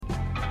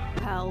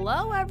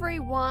Hello,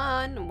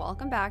 everyone.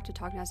 Welcome back to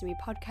Talk Nasty to Me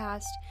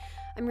podcast.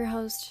 I'm your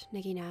host,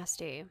 Nikki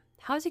Nasty.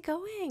 How's it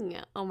going?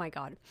 Oh my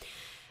God.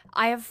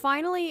 I have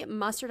finally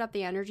mustered up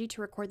the energy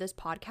to record this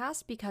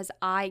podcast because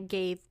I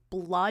gave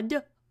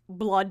blood,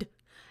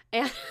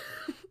 and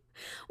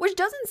which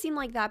doesn't seem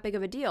like that big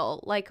of a deal.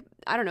 Like,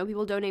 I don't know,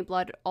 people donate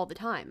blood all the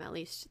time. At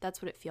least that's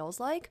what it feels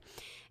like.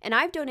 And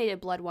I've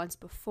donated blood once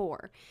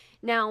before.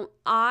 Now,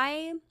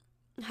 I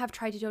have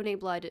tried to donate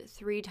blood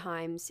 3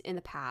 times in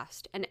the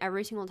past, and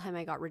every single time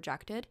I got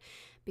rejected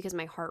because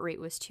my heart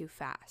rate was too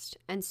fast.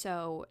 And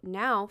so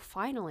now,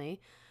 finally,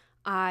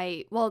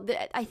 I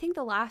think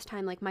the last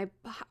time, like,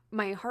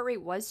 my heart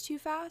rate was too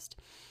fast,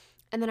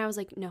 and then I was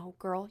like, no,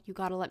 girl, you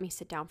gotta let me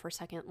sit down for a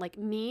second. Like,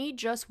 me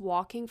just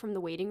walking from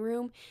the waiting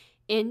room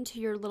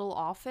into your little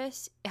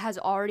office has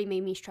already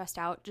made me stressed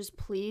out. Just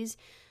please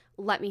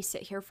let me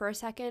sit here for a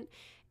second.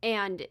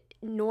 And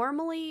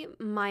normally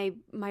my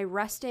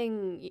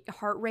resting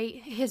heart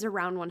rate is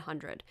around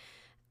 100.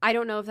 I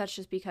don't know if that's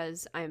just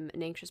because I'm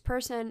an anxious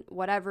person,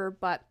 whatever,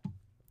 but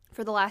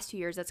for the last 2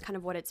 years, that's kind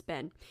of what it's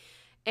been.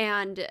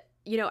 And,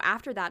 you know,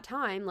 after that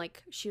time,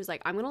 like, she was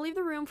like, I'm going to leave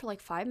the room for like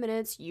 5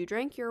 minutes. You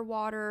drink your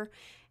water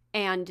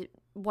and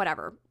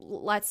whatever.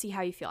 Let's see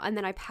how you feel. And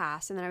then I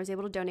passed, and then I was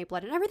able to donate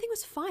blood, and everything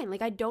was fine.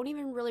 Like, I don't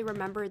even really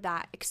remember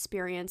that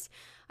experience.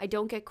 I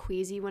don't get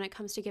queasy when it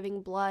comes to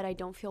giving blood. I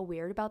don't feel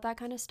weird about that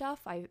kind of stuff.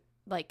 I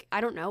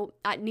don't know.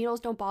 Needles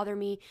don't bother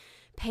me.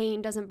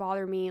 Pain doesn't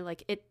bother me.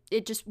 Like,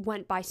 it just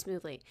went by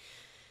smoothly.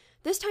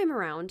 This time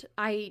around,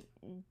 I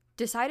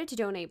decided to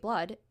donate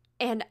blood,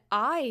 and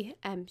I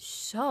am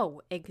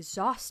so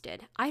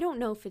exhausted. I don't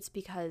know if it's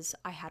because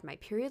I had my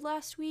period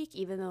last week,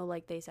 even though,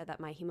 like, they said that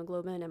my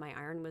hemoglobin and my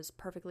iron was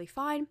perfectly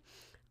fine.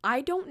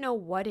 I don't know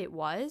what it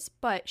was,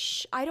 but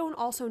I don't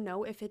also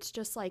know if it's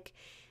just, like,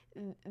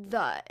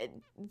 the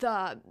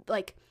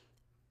like,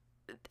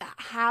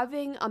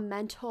 having a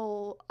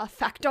mental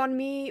effect on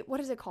me. What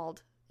is it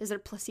called? Is it a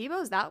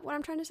placebo? Is that what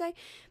I'm trying to say?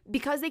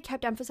 Because they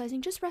kept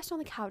emphasizing, just rest on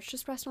the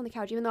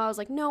couch, even though I was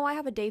like, no, I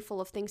have a day full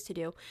of things to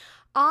do.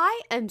 I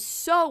am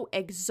so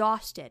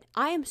exhausted.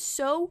 I am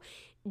so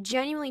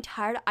genuinely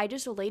tired. I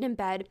just laid in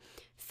bed,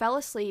 fell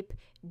asleep,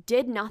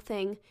 did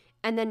nothing,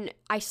 and then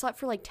I slept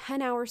for like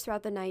 10 hours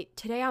throughout the night.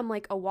 Today I'm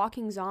like a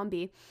walking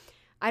zombie.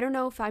 I don't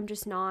know if I'm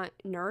just not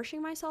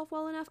nourishing myself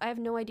well enough. I have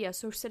no idea.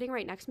 So sitting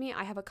right next to me,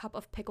 I have a cup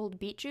of pickled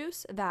beet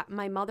juice that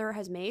my mother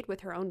has made with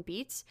her own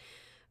beets,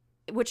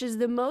 which is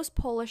the most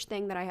Polish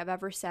thing that I have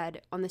ever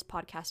said on this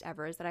podcast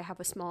ever, is that I have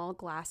a small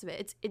glass of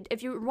it.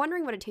 If you're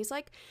wondering what it tastes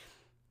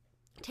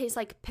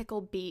like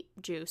pickled beet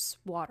juice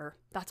water.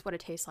 That's what it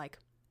tastes like.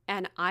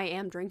 And I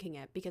am drinking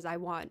it because I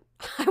want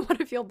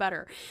to feel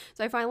better.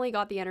 So I finally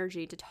got the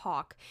energy to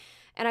talk.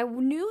 And I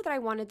knew that I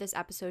wanted this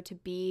episode to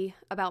be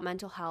about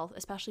mental health,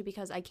 especially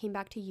because I came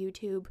back to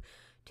YouTube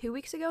 2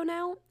 weeks ago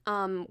now,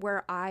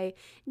 where I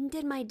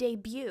did my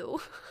debut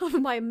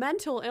of my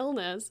mental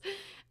illness,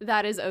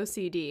 that is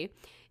OCD.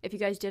 If you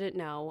guys didn't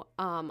know,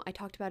 I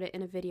talked about it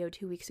in a video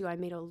 2 weeks ago. I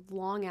made a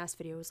long-ass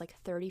video. It was like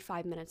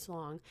 35 minutes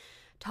long,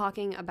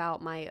 talking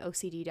about my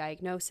OCD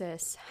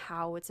diagnosis,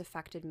 how it's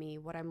affected me,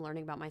 what I'm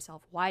learning about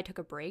myself, why I took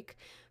a break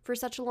for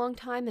such a long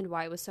time, and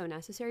why it was so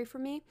necessary for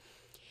me.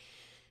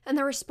 And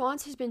the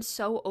response has been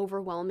so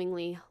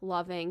overwhelmingly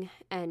loving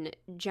and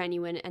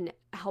genuine and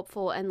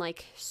helpful. And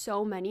like,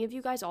 so many of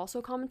you guys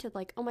also commented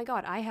like, oh my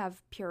God, I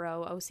have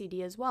puro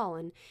OCD as well.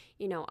 And,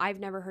 you know, I've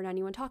never heard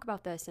anyone talk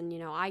about this. And, you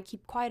know, I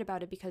keep quiet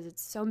about it because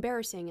it's so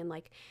embarrassing. And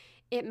like,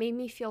 it made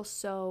me feel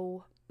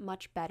so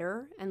much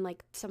better. And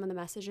like, some of the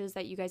messages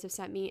that you guys have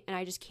sent me, and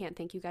I just can't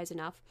thank you guys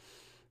enough.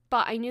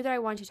 But I knew that I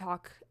wanted to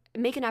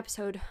make an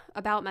episode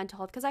about mental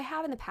health, because I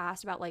have in the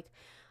past about like,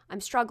 I'm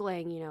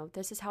struggling, you know,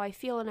 this is how I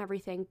feel and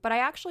everything. But I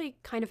actually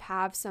kind of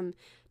have some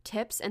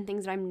tips and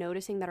things that I'm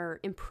noticing that are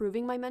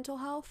improving my mental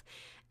health.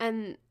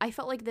 And I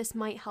felt like this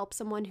might help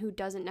someone who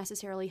doesn't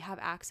necessarily have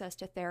access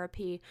to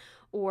therapy,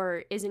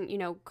 or isn't, you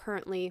know,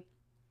 currently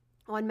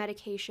on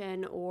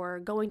medication or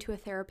going to a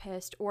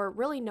therapist, or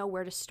really know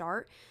where to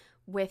start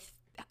with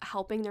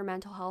helping their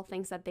mental health,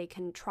 things that they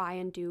can try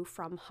and do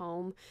from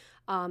home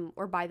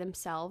or by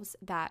themselves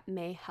that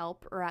may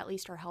help, or at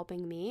least are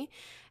helping me.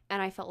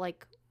 And I felt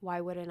like,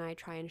 why wouldn't I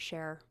try and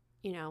share,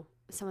 you know,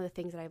 some of the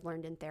things that I've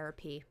learned in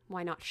therapy?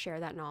 Why not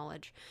share that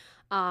knowledge?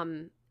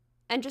 And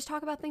just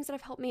talk about things that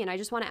have helped me. And I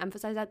just want to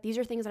emphasize that these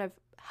are things that have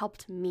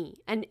helped me.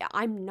 And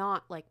I'm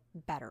not like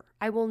better.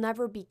 I will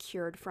never be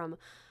cured from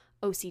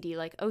OCD.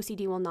 Like,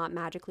 OCD will not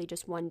magically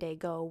just one day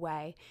go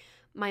away.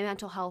 My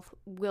mental health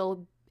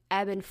will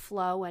ebb and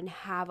flow and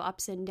have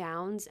ups and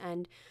downs.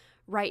 And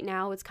right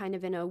now it's kind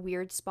of in a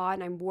weird spot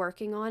and I'm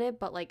working on it.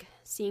 But like,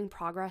 seeing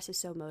progress is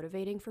so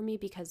motivating for me,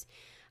 because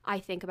I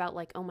think about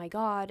like, oh my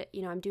God,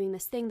 you know, I'm doing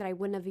this thing that I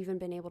wouldn't have even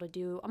been able to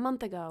do a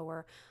month ago,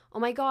 or, oh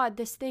my God,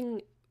 this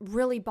thing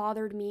really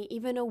bothered me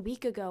even a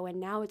week ago, and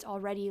now it's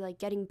already like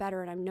getting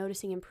better and I'm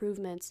noticing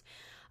improvements.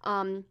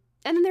 And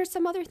then there's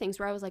some other things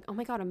where I was like, oh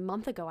my God, a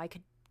month ago I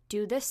could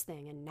do this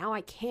thing and now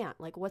I can't.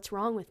 Like, what's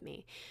wrong with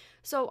me?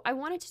 So I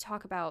wanted to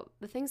talk about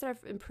the things that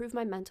have improved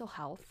my mental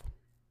health,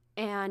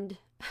 and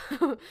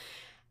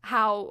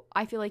how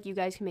I feel like you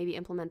guys can maybe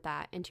implement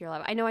that into your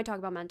life. I know I talk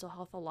about mental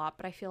health a lot,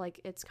 but I feel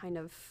like it's kind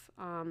of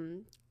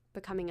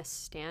becoming a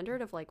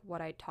standard of like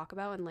what I talk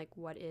about and like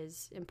what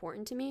is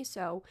important to me.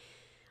 So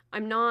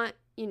I'm not,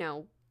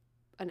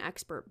 an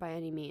expert by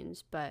any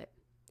means, but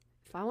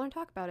if I want to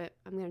talk about it,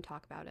 I'm going to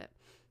talk about it.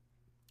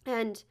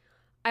 And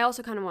I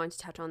also kind of wanted to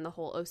touch on the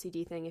whole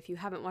OCD thing. If you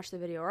haven't watched the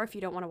video, or if you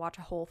don't want to watch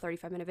a whole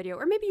 35-minute video,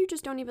 or maybe you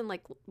just don't even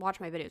like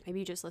watch my videos, maybe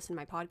you just listen to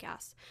my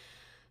podcast.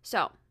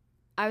 So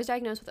I was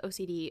diagnosed with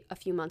OCD a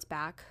few months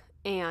back,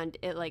 and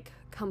it like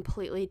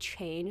completely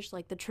changed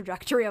like the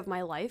trajectory of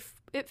my life.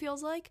 It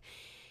feels like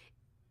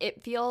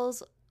it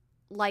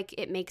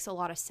makes a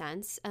lot of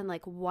sense. And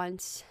like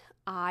once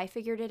I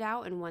figured it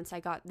out and once I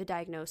got the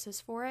diagnosis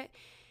for it,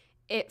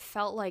 it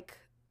felt like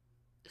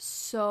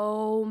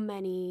so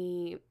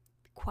many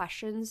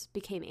questions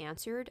became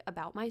answered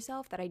about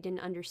myself that I didn't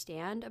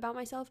understand about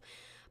myself.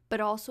 But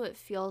also it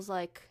feels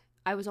like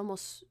I was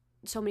almost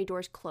so many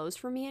doors closed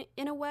for me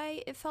in a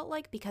way, it felt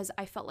like, because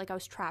I felt like I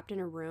was trapped in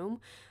a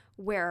room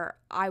where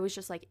I was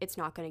just like, it's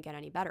not going to get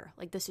any better.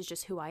 Like, this is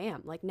just who I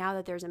am. Like, now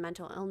that there's a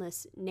mental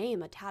illness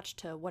name attached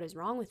to what is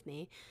wrong with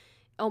me,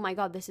 oh my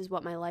God, this is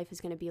what my life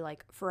is going to be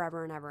like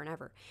forever and ever and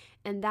ever.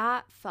 And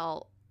that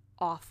felt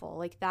awful.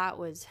 Like, that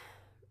was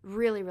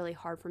really, really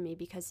hard for me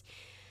because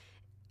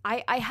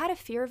I had a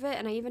fear of it.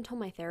 And I even told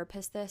my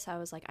therapist this. I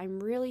was like, I'm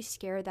really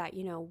scared that,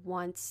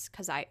 once,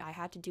 because I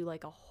had to do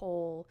like a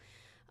whole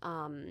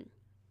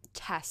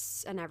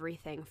tests and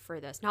everything for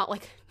this. Not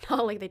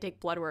like they take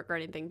blood work or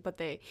anything, but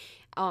they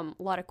a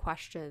lot of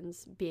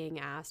questions being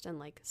asked and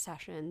like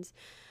sessions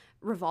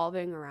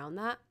revolving around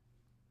that.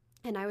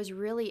 And I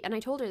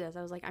told her this.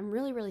 I was like, I'm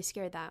really, really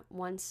scared that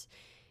once,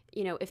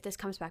 if this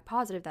comes back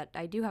positive that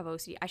I do have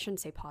OCD, I shouldn't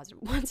say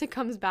positive. Once it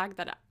comes back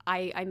that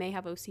I may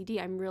have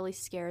OCD, I'm really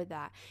scared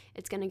that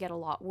it's going to get a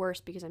lot worse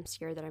because I'm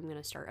scared that I'm going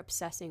to start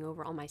obsessing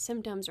over all my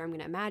symptoms, or I'm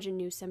going to imagine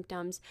new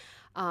symptoms.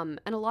 And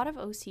a lot of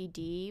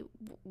OCD,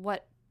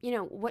 what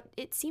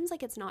it seems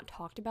like it's not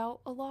talked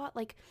about a lot.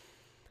 Like,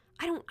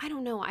 I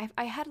don't know.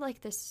 I had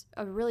like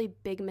a really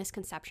big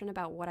misconception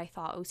about what I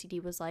thought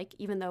OCD was like,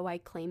 even though I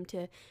claim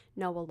to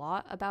know a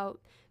lot about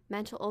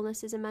mental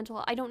illnesses and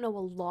I don't know a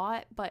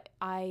lot, but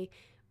I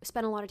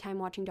spent a lot of time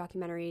watching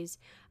documentaries.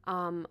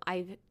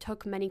 I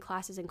took many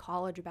classes in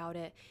college about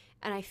it,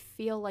 and I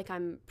feel like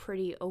I'm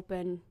pretty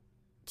open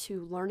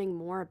to learning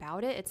more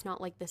about it. It's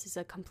not like this is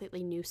a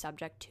completely new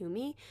subject to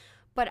me,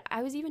 but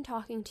I was even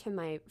talking to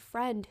my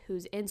friend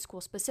who's in school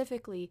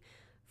specifically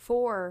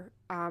for,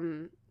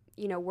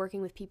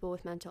 working with people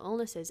with mental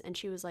illnesses. And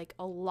she was like,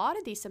 a lot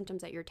of these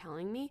symptoms that you're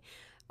telling me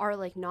are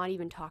like not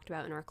even talked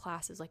about in our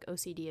classes. Like,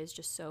 OCD is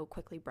just so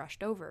quickly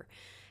brushed over.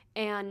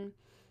 And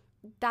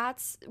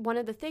that's one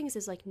of the things,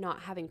 is like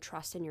not having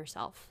trust in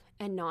yourself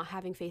and not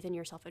having faith in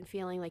yourself and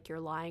feeling like you're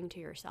lying to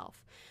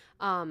yourself.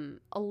 A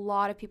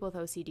lot of people with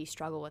OCD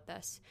struggle with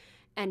this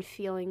and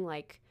feeling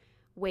like,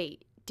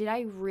 wait, did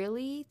I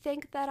really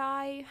think that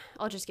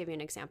I'll just give you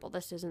an example.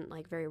 This isn't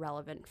like very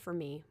relevant for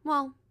me.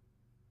 Well,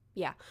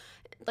 yeah.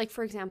 Like,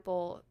 for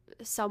example,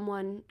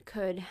 someone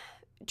could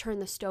turn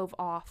the stove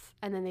off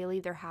and then they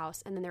leave their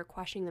house and then they're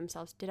questioning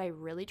themselves, did I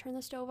really turn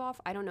the stove off?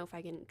 I don't know if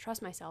I can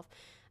trust myself.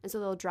 And so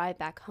they'll drive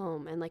back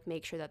home and like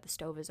make sure that the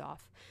stove is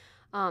off,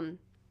 and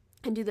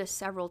do this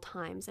several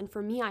times. And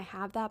for me, I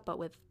have that, but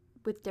with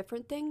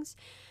different things.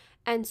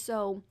 And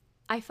so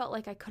I felt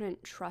like I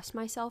couldn't trust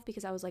myself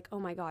because I was like, oh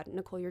my God,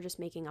 Nicole, you're just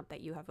making up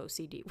that you have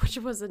OCD, which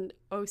was an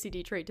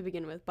OCD trait to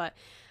begin with. But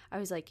I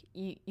was like,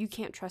 you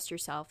can't trust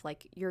yourself.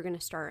 Like, you're going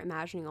to start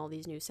imagining all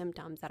these new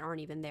symptoms that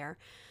aren't even there.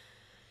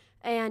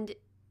 And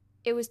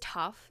it was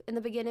tough in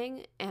the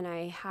beginning, and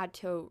I had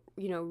to,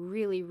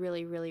 really,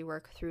 really, really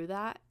work through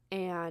that.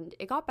 And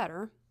it got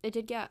better. It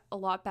did get a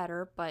lot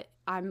better, but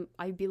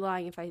I'd be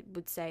lying if I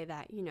would say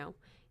that,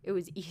 it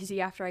was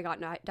easy after I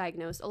got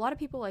diagnosed. A lot of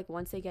people, like,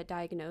 once they get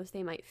diagnosed,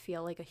 they might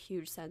feel like a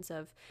huge sense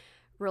of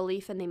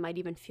relief, and they might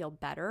even feel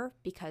better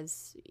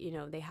because,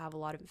 they have a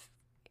lot of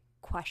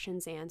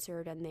questions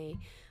answered, and they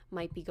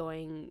might be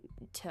going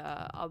to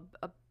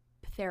a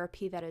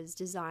therapy that is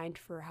designed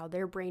for how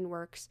their brain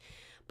works.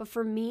 But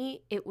for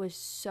me, it was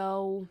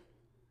so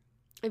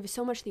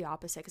much the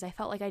opposite, because I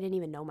felt like I didn't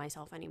even know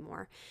myself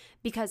anymore,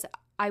 because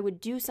I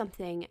would do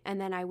something and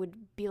then I would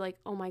be like,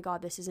 oh my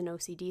God, this is an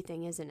OCD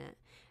thing, isn't it?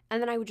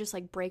 And then I would just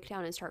like break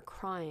down and start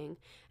crying,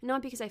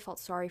 not because I felt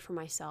sorry for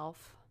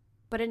myself,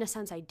 but in a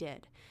sense I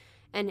did.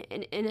 And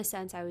in a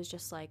sense I was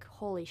just like,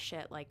 holy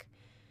shit, like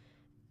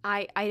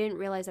I didn't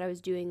realize that I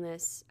was doing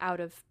this out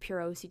of pure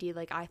OCD.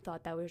 Like, I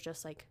thought that was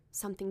just like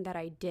something that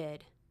I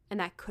did and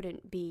that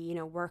couldn't be,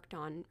 worked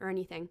on or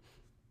anything.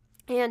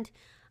 And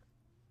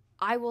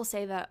I will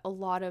say that a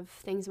lot of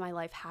things in my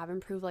life have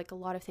improved, like a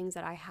lot of things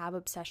that I have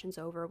obsessions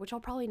over, which I'll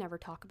probably never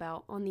talk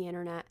about on the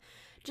internet,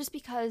 just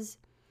because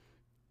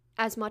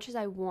as much as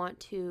I want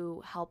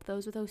to help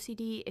those with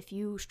OCD, if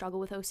you struggle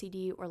with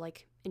OCD or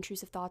like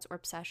intrusive thoughts or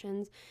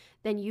obsessions,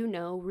 then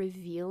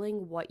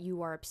revealing what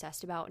you are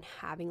obsessed about and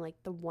having like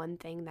the one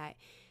thing that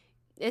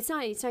it's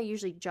not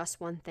usually just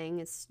one thing,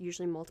 it's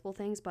usually multiple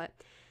things, but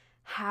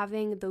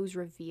having those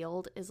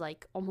revealed is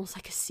like almost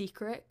like a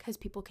secret, because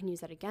people can use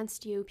that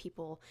against you.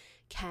 People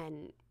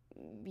can,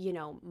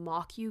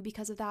 mock you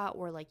because of that,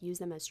 or like use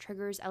them as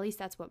triggers. At least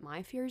that's what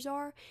my fears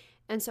are.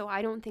 And so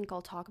I don't think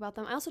I'll talk about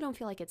them. I also don't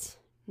feel like it's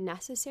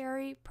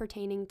necessary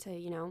pertaining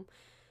to,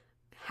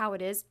 how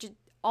it is. Just,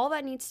 all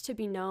that needs to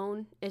be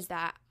known is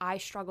that I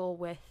struggle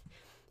with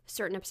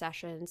certain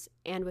obsessions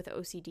and with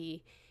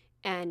OCD,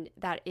 and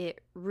that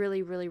it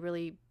really, really,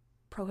 really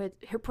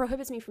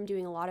prohibits me from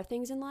doing a lot of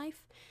things in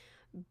life.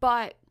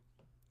 But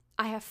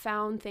I have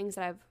found things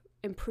that have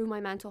improved my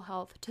mental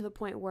health to the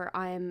point where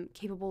I am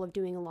capable of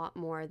doing a lot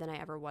more than I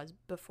ever was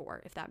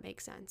before, if that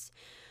makes sense.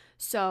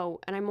 So,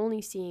 and I'm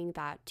only seeing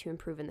that to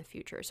improve in the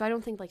future. So I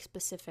don't think like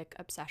specific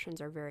obsessions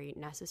are very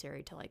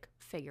necessary to like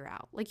figure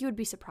out. Like, you would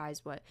be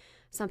surprised what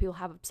some people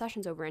have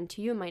obsessions over, and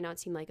to you it might not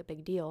seem like a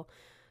big deal,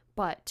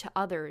 but to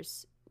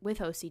others with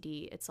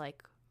OCD, it's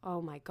like,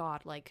 oh my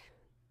God, like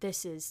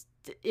this is,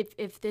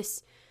 if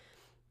this,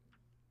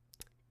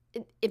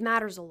 it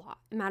matters a lot.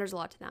 It matters a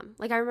lot to them.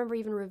 Like, I remember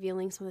even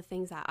revealing some of the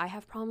things that I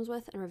have problems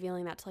with and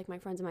revealing that to like my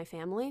friends and my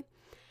family.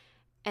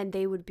 And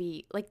they would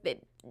be like,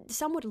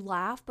 some would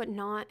laugh, but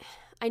not,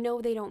 I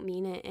know they don't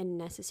mean it in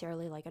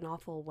necessarily like an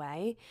awful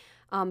way.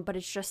 But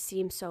it just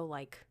seems so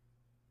like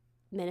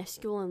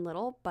minuscule and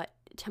little, but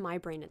to my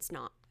brain, it's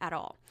not at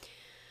all.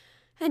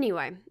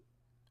 Anyway,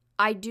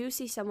 I do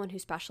see someone who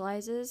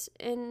specializes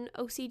in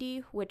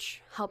OCD,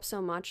 which helps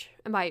so much.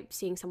 And by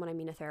seeing someone, I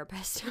mean a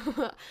therapist.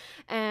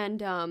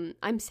 And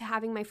I'm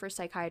having my first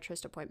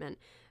psychiatrist appointment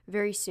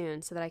very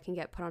soon so that I can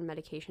get put on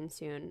medication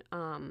soon,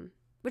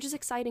 which is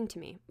exciting to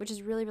me, which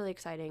is really, really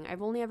exciting.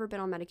 I've only ever been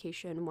on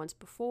medication once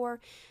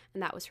before,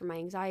 and that was for my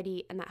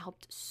anxiety, and that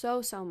helped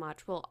so, so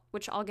much,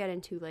 which I'll get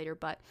into later,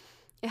 but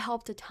it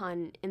helped a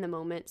ton in the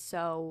moment.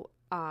 So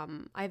I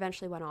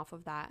eventually went off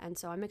of that, and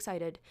so I'm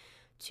excited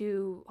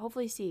to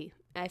hopefully see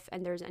if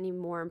and there's any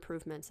more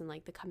improvements in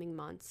like the coming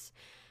months,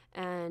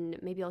 and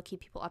maybe I'll keep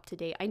people up to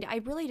date.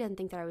 I really didn't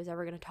think that I was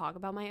ever going to talk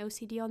about my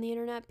OCD on the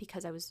internet,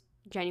 because I was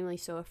genuinely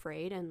so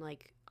afraid, and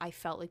like I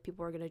felt like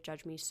people were going to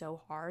judge me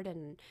so hard,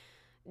 and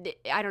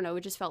I don't know,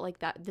 it just felt like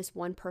that this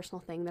one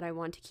personal thing that I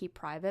wanted to keep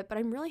private. But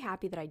I'm really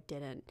happy that I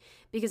didn't,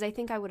 because I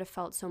think I would have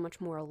felt so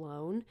much more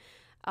alone,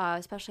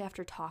 especially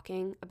after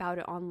talking about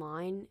it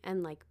online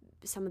and like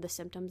some of the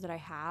symptoms that I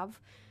have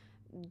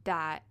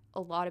that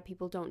a lot of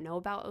people don't know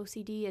about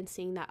OCD, and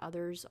seeing that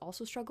others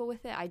also struggle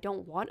with it. I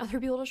don't want other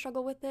people to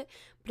struggle with it,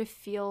 but it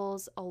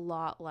feels a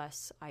lot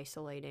less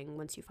isolating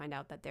once you find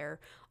out that there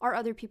are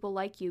other people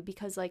like you,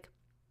 because like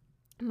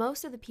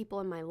most of the people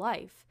in my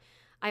life,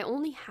 I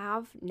only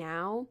have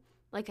now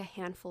like a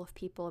handful of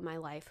people in my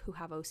life who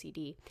have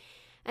OCD.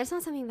 And it's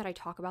not something that I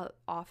talk about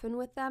often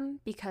with them,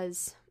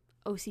 because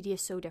OCD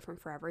is so different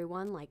for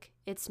everyone. Like,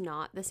 it's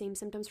not the same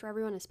symptoms for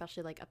everyone,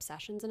 especially like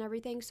obsessions and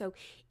everything. So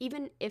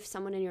even if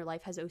someone in your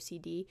life has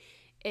OCD,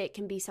 it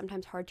can be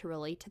sometimes hard to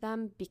relate to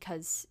them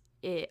because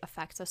it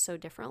affects us so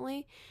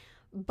differently.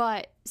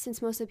 But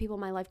since most of the people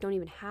in my life don't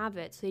even have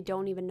it, so they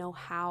don't even know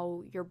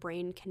how your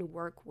brain can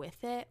work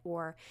with it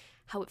or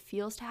how it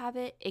feels to have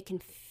it, it can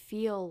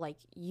feel like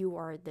you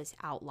are this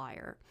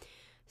outlier.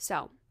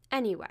 So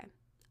anyway,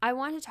 I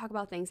wanted to talk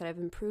about things that have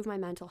improved my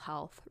mental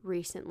health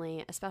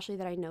recently, especially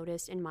that I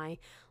noticed in my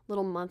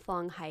little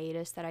month-long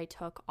hiatus that I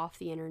took off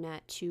the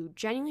internet to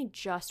genuinely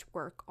just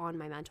work on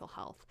my mental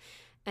health.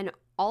 And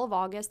all of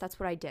August, that's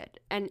what I did.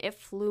 And it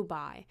flew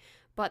by.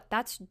 But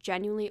that's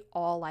genuinely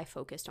all I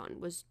focused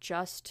on, was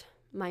just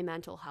my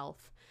mental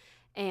health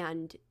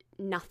and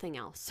nothing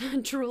else.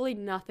 Truly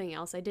nothing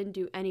else. I didn't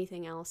do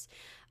anything else.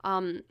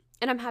 And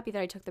I'm happy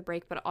that I took the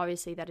break, but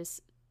obviously that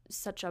is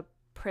such a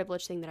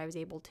privileged thing that I was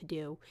able to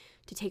do,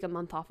 to take a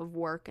month off of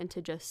work and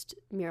to just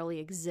merely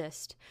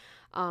exist.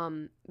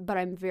 But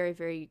I'm very,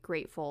 very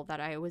grateful that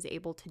I was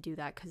able to do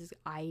that, because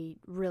I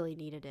really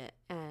needed it.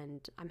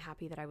 And I'm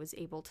happy that I was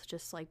able to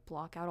just like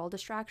block out all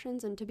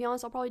distractions. And to be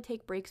honest, I'll probably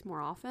take breaks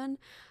more often.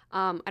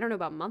 I don't know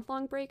about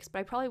month-long breaks, but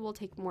I probably will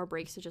take more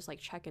breaks to just like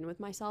check in with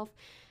myself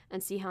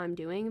and see how I'm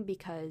doing,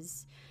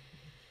 because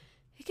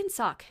it can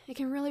suck. It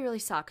can really, really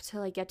suck to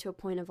like get to a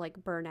point of like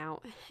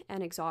burnout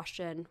and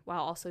exhaustion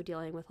while also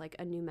dealing with like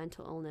a new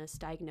mental illness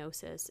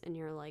diagnosis. And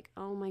you're like,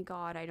 oh my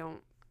God, I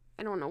don't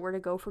know where to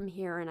go from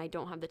here, and I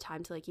don't have the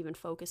time to like even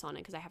focus on it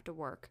because I have to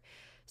work.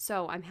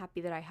 So I'm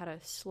happy that I had a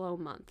slow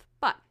month.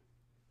 But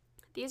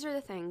these are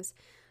the things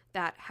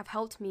that have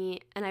helped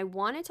me, and I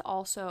wanted to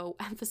also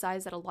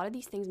emphasize that a lot of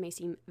these things may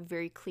seem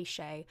very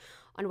cliche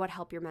on what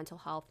help your mental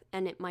health,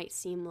 and it might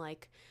seem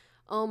like,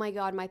 oh my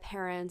God, my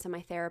parents and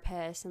my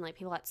therapist and like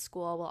people at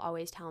school will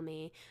always tell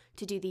me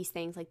to do these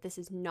things. Like, this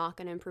is not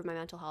going to improve my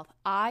mental health.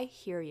 I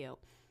hear you.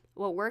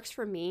 What works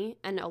for me,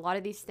 and a lot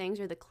of these things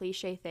are the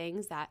cliche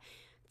things that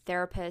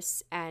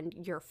therapists and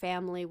your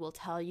family will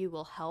tell you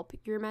will help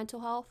your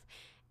mental health.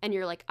 And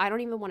you're like, I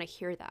don't even want to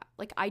hear that.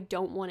 Like, I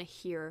don't want to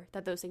hear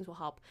that those things will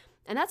help.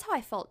 And that's how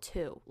I felt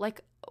too.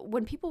 Like,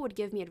 when people would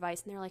give me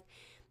advice and they're like,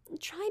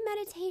 try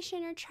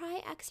meditation or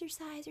try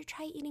exercise or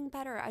try eating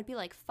better, I'd be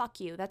like, fuck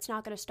you. That's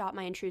not going to stop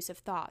my intrusive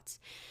thoughts.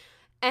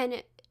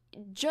 And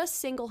just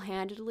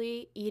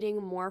single-handedly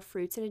eating more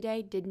fruits in a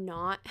day did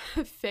not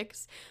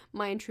fix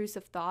my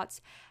intrusive thoughts.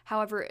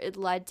 However, it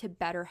led to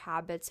better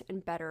habits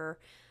and better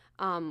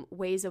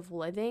ways of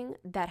living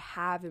that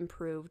have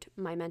improved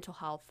my mental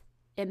health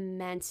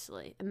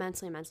immensely.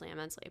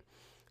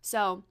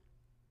 So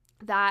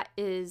that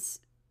is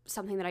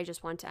something that I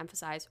just want to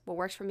emphasize. What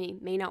works for me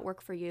may not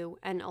work for you.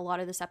 And a lot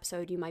of this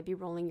episode, you might be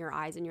rolling your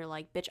eyes and you're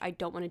like, bitch, I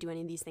don't want to do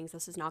any of these things.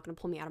 This is not going to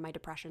pull me out of my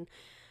depression.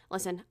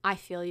 Listen, I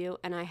feel you,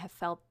 and I have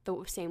felt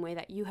the same way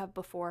that you have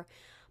before,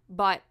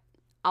 but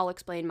I'll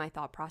explain my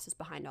thought process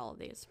behind all of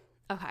these.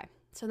 Okay,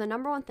 so the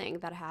number one thing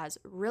that has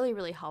really,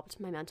 really helped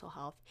my mental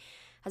health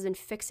has been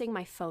fixing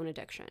my phone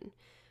addiction,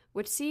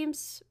 which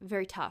seems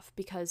very tough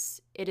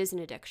because it is an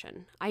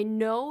addiction. I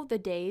know the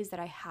days that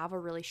I have a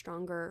really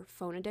stronger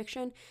phone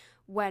addiction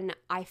when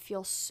I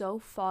feel so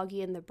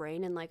foggy in the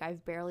brain and like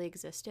I've barely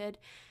existed,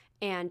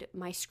 and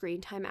my screen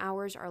time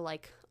hours are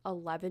like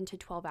 11 to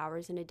 12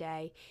 hours in a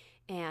day,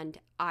 and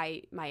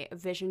my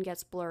vision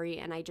gets blurry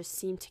and I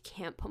just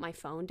can't put my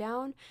phone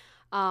down.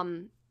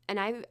 And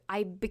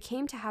I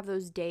became to have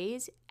those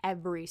days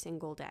every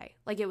single day.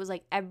 Like it was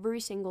like every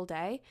single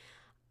day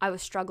I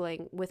was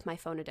struggling with my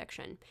phone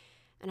addiction.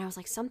 And I was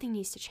like, something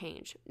needs to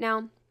change.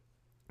 Now,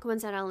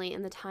 coincidentally,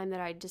 in the time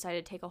that I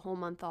decided to take a whole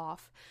month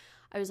off,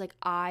 I was like,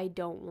 I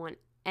don't want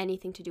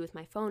anything to do with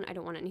my phone. I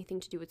don't want anything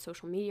to do with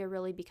social media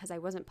really, because I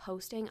wasn't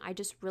posting. I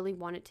just really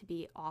wanted to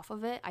be off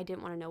of it. I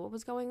didn't want to know what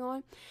was going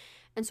on.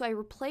 And so I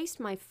replaced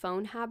my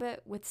phone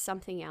habit with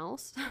something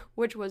else,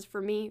 which was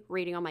for me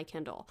reading on my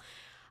Kindle.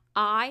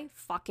 I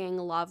fucking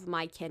love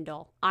my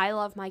Kindle. I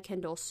love my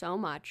Kindle so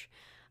much.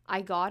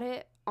 I got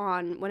it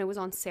when it was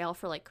on sale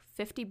for like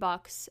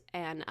 $50,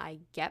 and I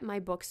get my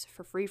books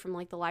for free from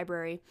like the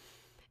library.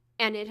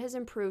 And it has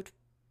improved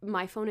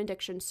my phone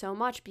addiction so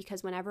much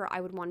because whenever I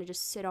would want to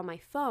just sit on my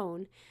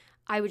phone,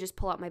 I would just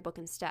pull out my book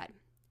instead.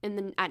 And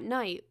then at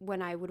night,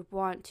 when I would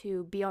want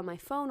to be on my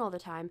phone all the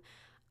time,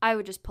 I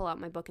would just pull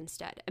out my book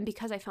instead. And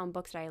because I found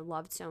books that I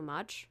loved so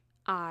much,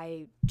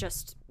 I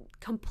just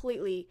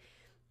completely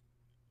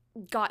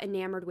got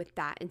enamored with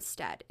that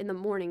instead. In the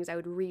mornings, I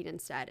would read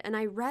instead. And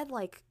I read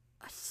like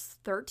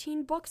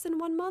 13 books in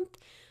 1 month,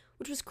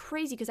 which was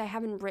crazy because I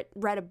haven't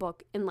read a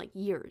book in like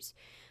years.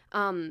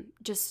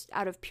 Just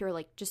out of pure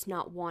like just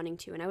not wanting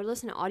to. And I would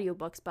listen to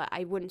audiobooks, but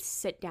I wouldn't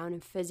sit down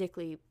and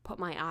physically put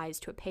my eyes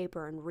to a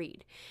paper and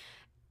read.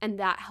 And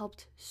that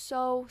helped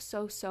so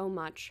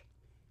much.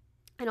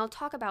 And I'll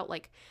talk about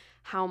like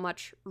how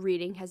much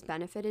reading has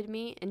benefited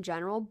me in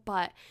general,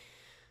 but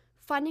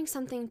finding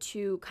something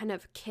to kind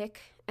of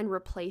kick and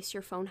replace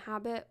your phone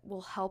habit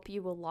will help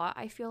you a lot,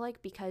 I feel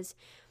like, because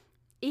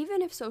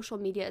even if social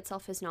media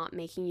itself is not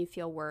making you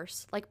feel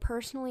worse, like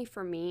personally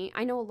for me,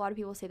 I know a lot of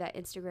people say that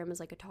Instagram is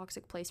like a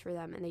toxic place for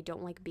them and they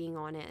don't like being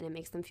on it and it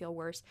makes them feel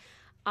worse.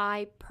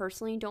 I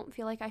personally don't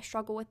feel like I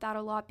struggle with that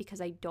a lot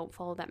because I don't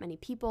follow that many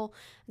people.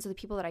 And so the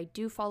people that I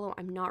do follow,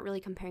 I'm not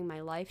really comparing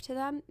my life to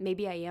them.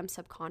 Maybe I am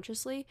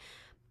subconsciously,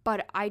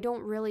 but I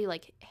don't really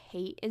like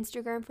hate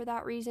Instagram for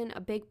that reason.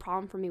 A big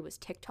problem for me was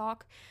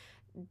TikTok.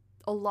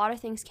 A lot of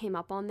things came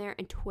up on there,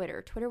 and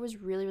Twitter. Twitter was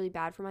really, really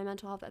bad for my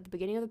mental health at the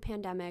beginning of the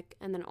pandemic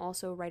and then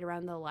also right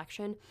around the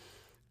election.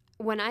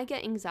 When I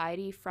get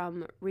anxiety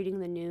from reading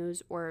the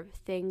news or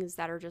things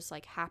that are just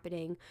like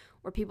happening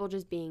or people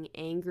just being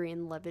angry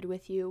and livid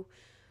with you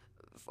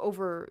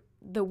over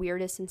the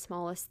weirdest and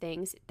smallest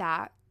things,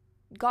 that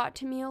got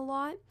to me a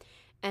lot.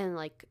 And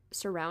like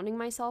surrounding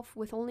myself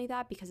with only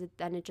that, because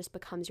then it just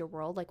becomes your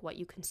world. Like what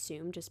you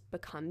consume just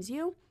becomes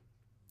you.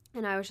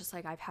 And I was just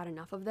like, I've had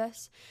enough of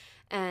this.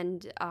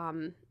 And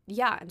and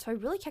so I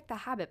really kicked that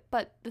habit.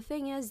 But the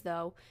thing is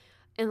though,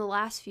 in the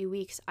last few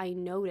weeks, I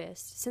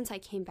noticed, since I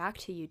came back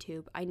to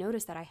YouTube, I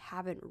noticed that I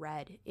haven't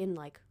read in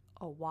like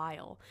a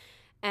while.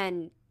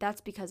 And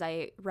that's because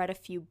I read a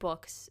few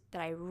books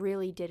that I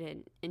really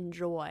didn't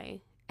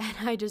enjoy. And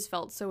I just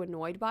felt so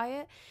annoyed by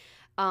it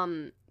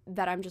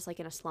that I'm just like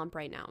in a slump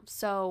right now.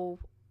 So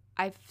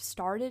I've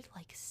started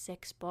like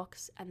 6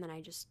 books and then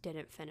I just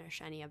didn't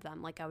finish any of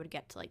them. Like I would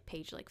get to like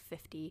page like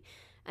 50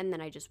 and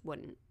then I just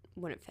wouldn't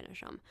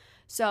finish them.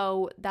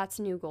 So that's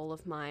a new goal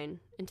of mine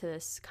into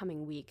this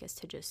coming week, is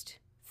to just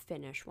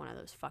finish one of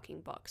those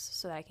fucking books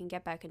so that I can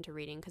get back into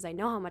reading, because I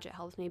know how much it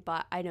helps me,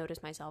 but I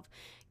notice myself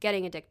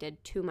getting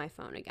addicted to my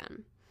phone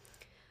again.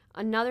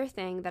 Another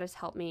thing that has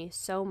helped me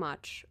so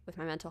much with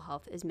my mental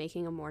health is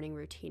making a morning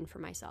routine for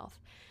myself.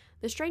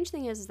 The strange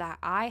thing is that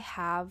I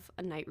have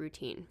a night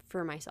routine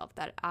for myself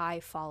that I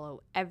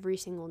follow every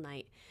single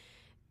night.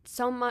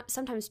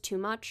 Sometimes too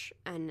much,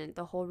 and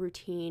the whole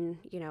routine,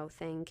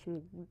 thing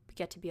can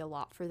get to be a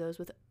lot for those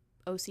with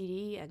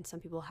OCD, and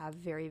some people have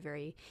very,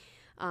 very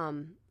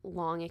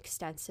long,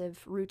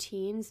 extensive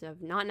routines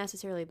of not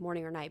necessarily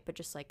morning or night, but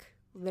just like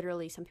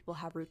literally some people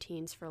have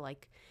routines for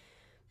like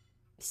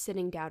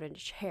sitting down in a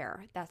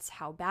chair. That's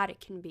how bad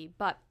it can be.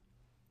 But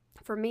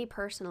for me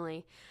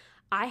personally,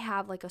 I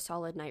have like a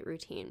solid night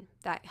routine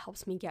that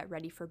helps me get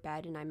ready for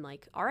bed, and I'm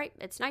like, all right,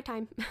 it's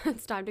nighttime.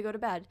 It's time to go to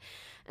bed.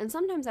 And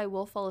sometimes I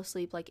will fall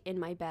asleep like in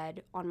my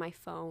bed on my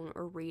phone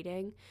or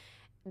reading.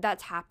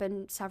 That's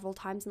happened several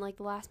times in like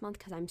the last month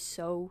because I'm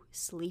so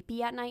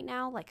sleepy at night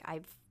now. Like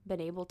I've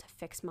been able to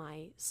fix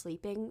my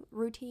sleeping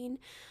routine.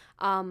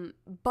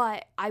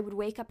 But I would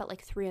wake up at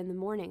like 3 in the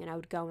morning and I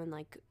would go and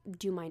like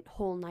do my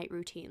whole night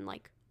routine,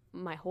 like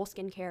my whole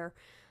skincare,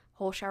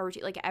 whole shower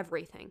routine, like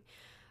everything.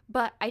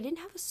 But I didn't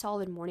have a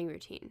solid morning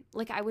routine.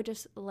 Like I would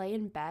just lay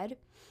in bed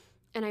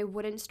and I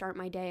wouldn't start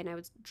my day, and I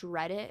would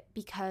dread it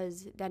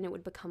because then it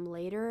would become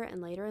later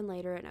and later and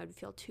later, and I would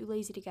feel too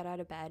lazy to get out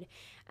of bed.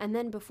 And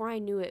then before I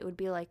knew it, it would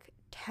be like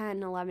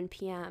 10, 11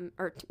 p.m.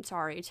 or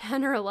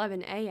 10 or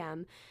 11 a.m.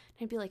 And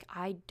I'd be like,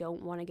 I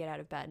don't want to get out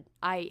of bed.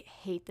 I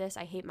hate this.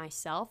 I hate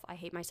myself. I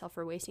hate myself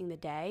for wasting the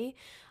day.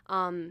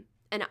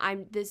 And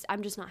I'm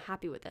just not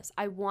happy with this.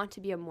 I want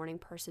to be a morning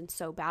person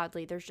so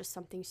badly. There's just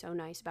something so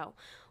nice about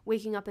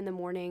waking up in the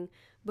morning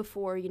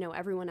before,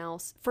 everyone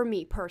else. For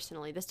me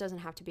personally, this doesn't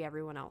have to be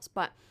everyone else,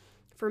 but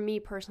for me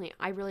personally,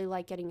 I really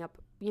like getting up,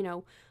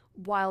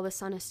 while the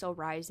sun is still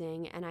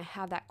rising, and I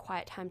have that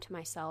quiet time to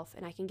myself,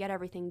 and I can get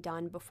everything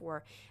done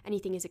before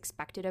anything is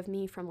expected of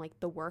me from like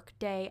the work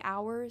day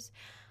hours.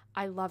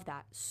 I love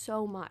that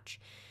so much.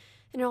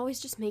 And it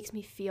always just makes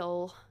me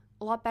feel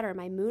a lot better.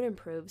 My mood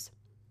improves.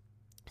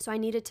 So I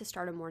needed to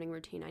start a morning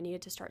routine. I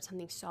needed to start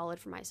something solid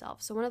for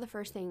myself. So one of the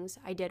first things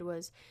I did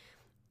was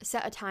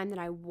set a time that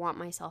I want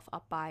myself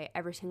up by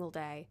every single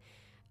day.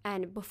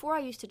 And before I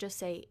used to just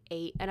say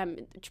 8,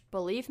 and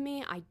believe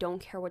me, I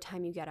don't care what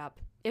time you get up.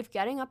 If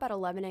getting up at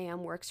 11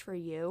 a.m. works for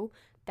you,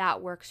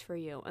 that works for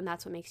you, and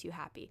that's what makes you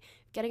happy.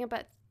 If getting up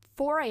at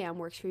 4 a.m.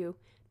 works for you,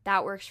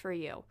 that works for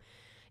you.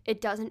 It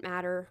doesn't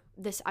matter.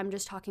 I'm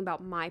just talking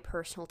about my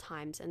personal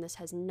times, and this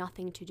has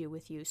nothing to do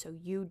with you. So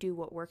you do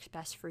what works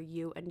best for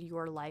you and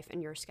your life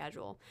and your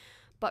schedule.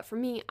 But for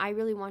me, I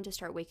really want to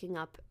start waking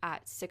up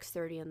at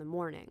 6:30 in the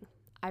morning.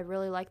 I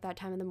really like that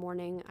time in the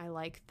morning. I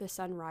like the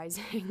sun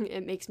rising.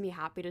 It makes me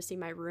happy to see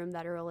my room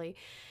that early.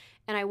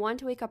 And I want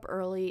to wake up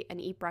early and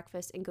eat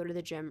breakfast and go to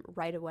the gym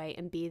right away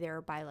and be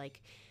there by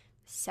like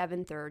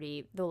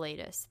 7:30, the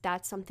latest.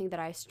 That's something that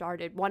I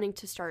started wanting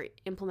to start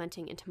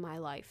implementing into my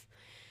life.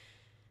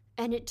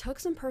 And it took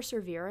some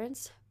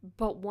perseverance,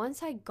 but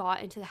once I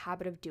got into the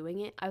habit of doing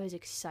it, I was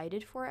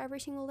excited for it every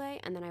single day,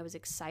 and then I was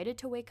excited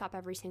to wake up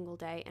every single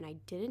day, and I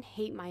didn't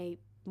hate my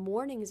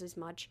mornings as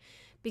much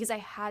because I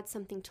had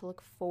something to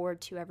look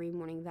forward to every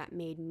morning that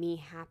made me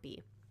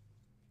happy.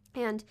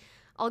 And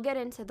I'll get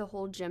into the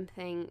whole gym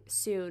thing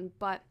soon,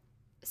 but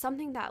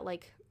something that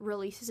like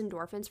releases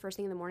endorphins first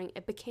thing in the morning,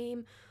 it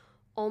became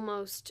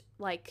almost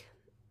like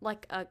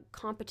a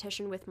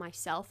competition with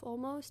myself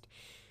almost,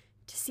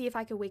 to see if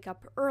I could wake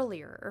up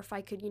earlier, or if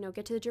I could,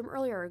 get to the gym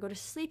earlier or go to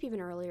sleep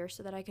even earlier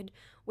so that I could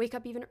wake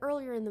up even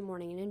earlier in the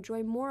morning and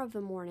enjoy more of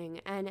the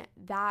morning. And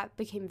that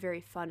became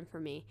very fun for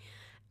me.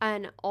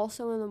 And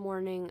also in the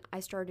morning, I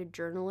started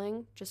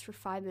journaling just for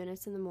 5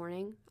 minutes in the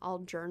morning. I'll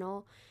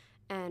journal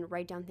and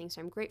write down things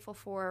I'm grateful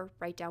for,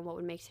 write down what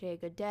would make today a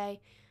good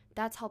day.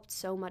 That's helped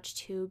so much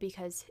too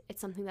because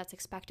it's something that's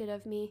expected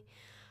of me.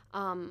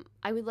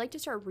 I would like to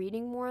start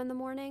reading more in the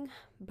morning,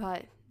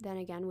 but then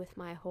again, with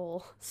my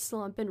whole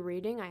slump in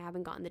reading, I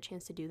haven't gotten the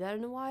chance to do that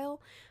in a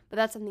while. But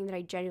that's something that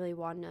I genuinely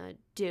want to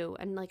do,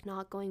 and like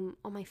not going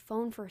on my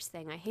phone first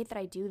thing. I hate that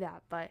I do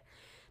that, but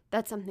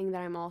that's something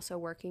that I'm also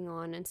working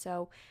on. And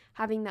so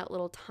having that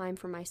little time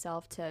for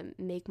myself to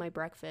make my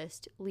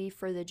breakfast, leave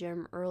for the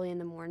gym early in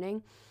the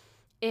morning,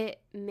 it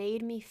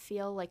made me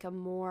feel like a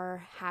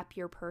more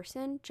happier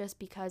person just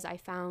because I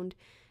found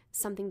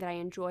something that I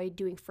enjoyed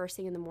doing first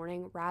thing in the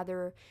morning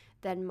rather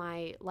than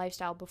my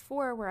lifestyle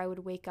before where I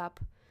would wake up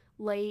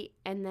late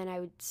and then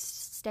I would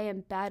stay in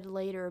bed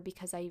later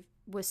because I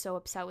was so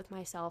upset with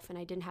myself and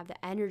I didn't have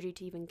the energy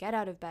to even get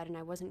out of bed and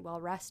I wasn't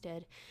well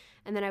rested.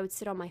 And then I would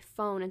sit on my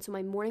phone, and so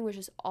my morning was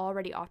just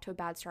already off to a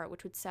bad start,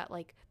 which would set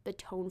like the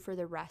tone for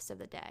the rest of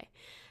the day.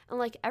 And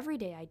like every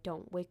day I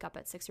don't wake up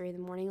at 6:30 in the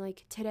morning.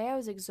 Like today I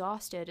was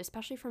exhausted,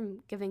 especially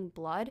from giving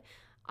blood.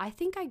 I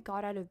think I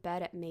got out of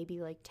bed at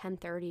maybe like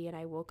 10:30 and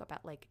I woke up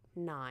at like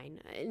 9.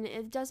 And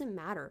it doesn't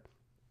matter.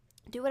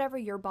 Do whatever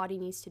your body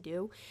needs to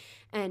do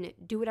and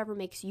do whatever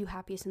makes you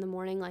happiest in the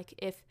morning. Like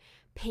if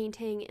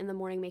painting in the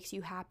morning makes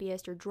you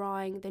happiest or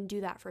drawing, then do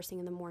that first thing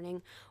in the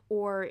morning.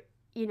 Or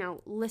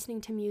listening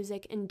to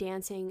music and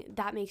dancing,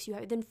 that makes you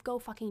happy, then go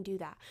fucking do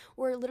that.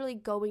 Or literally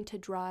going to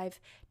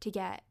drive to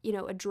get,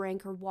 a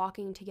drink, or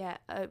walking to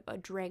get a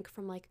drink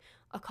from like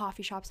a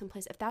coffee shop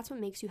someplace. If that's what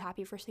makes you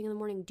happy first thing in the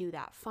morning, do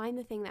that. Find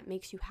the thing that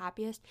makes you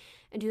happiest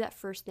and do that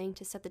first thing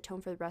to set the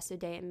tone for the rest of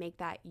the day and make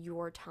that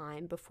your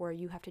time before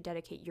you have to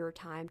dedicate your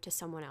time to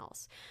someone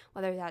else.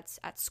 Whether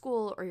that's at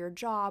school or your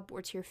job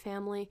or to your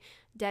family,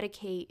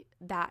 dedicate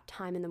that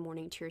time in the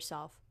morning to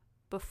yourself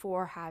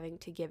before having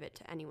to give it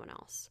to anyone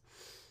else.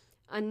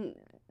 And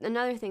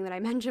another thing that I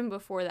mentioned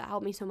before that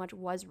helped me so much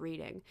was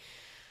reading.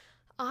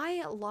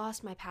 I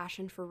lost my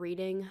passion for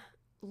reading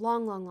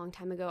long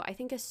time ago, I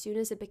think as soon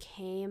as it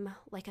became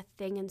like a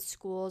thing in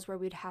schools where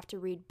we'd have to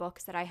read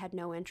books that I had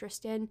no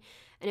interest in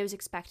and it was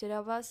expected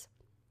of us,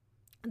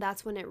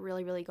 that's when it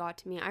really got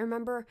to me. I don't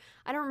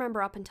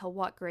remember up until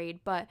what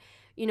grade, but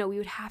we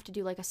would have to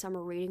do like a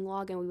summer reading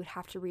log and we would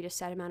have to read a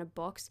set amount of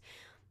books,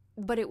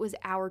 but it was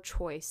our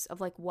choice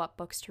of like what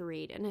books to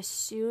read. And as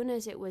soon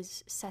as it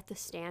was set the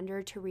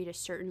standard to read a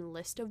certain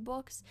list of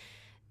books,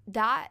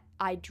 that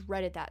I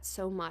dreaded that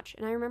so much.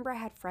 And I remember I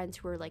had friends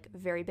who were like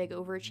very big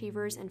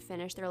overachievers and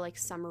finished their like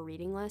summer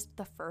reading list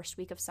the first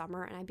week of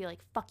summer, and I'd be like,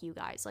 fuck you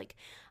guys, like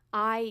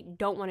I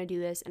don't want to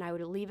do this, and I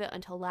would leave it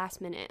until last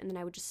minute and then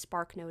I would just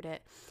spark note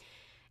it.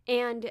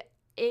 And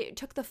it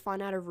took the fun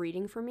out of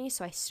reading for me,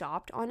 so I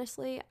stopped.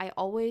 Honestly, I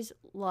always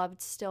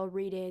loved still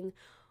reading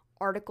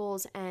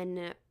articles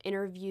and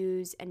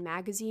interviews and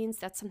magazines.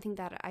 That's something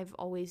that I've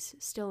always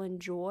still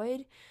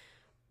enjoyed,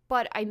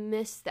 but I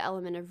miss the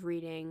element of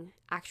reading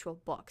actual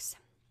books.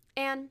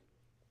 And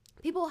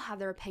people have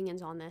their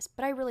opinions on this,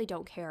 but I really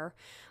don't care.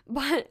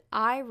 But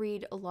I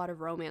read a lot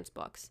of romance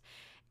books.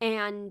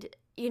 And,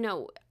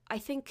 I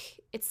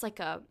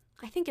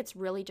think it's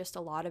really just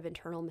a lot of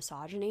internal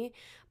misogyny,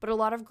 but a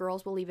lot of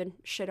girls will even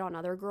shit on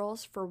other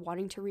girls for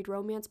wanting to read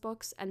romance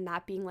books and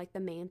that being like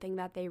the main thing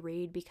that they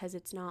read, because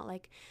it's not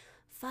like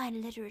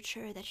fine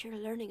literature that you're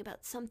learning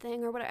about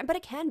something or whatever. But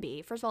it can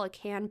be. First of all, it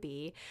can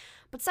be.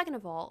 But second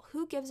of all,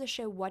 who gives a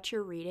shit what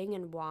you're reading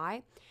and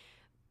why?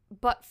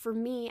 But for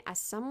me, as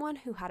someone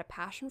who had a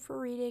passion for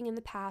reading in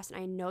the past,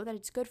 and I know that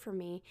it's good for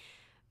me,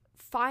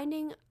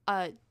 finding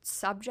a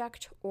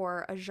subject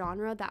or a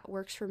genre that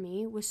works for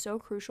me was so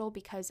crucial,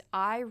 because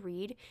I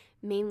read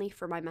mainly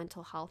for my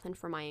mental health and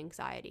for my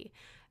anxiety.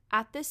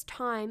 At this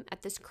time,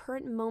 at this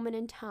current moment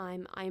in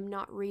time, I am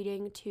not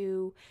reading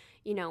to,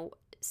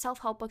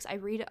 self-help books. I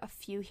read a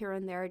few here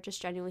and there. It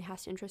just genuinely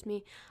has to interest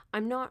me.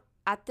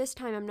 At this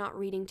time, I'm not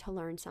reading to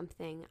learn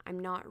something. I'm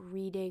not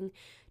reading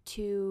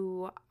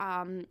to,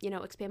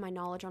 expand my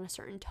knowledge on a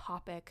certain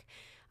topic.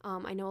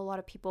 I know a lot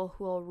of people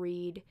who will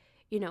read,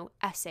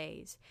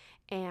 essays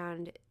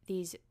and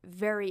these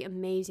very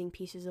amazing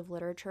pieces of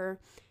literature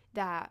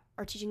that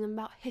are teaching them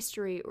about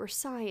history or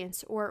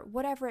science or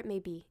whatever it may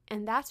be.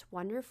 And that's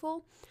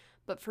wonderful.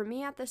 But for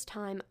me at this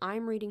time,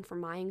 I'm reading for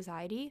my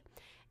anxiety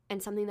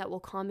and something that will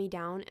calm me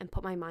down and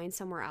put my mind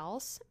somewhere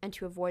else and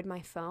to avoid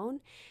my phone.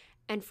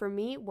 And for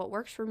me, what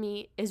works for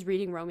me is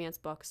reading romance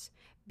books,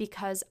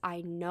 because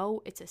I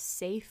know it's a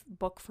safe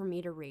book for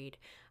me to read.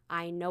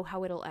 I know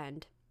how it'll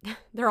end.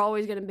 They're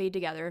always going to be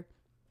together.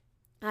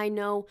 I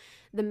know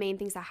the main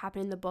things that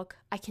happen in the book.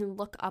 I can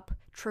look up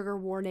trigger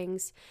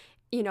warnings,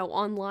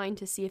 online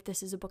to see if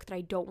this is a book that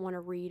I don't want to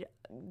read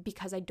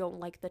because I don't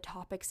like the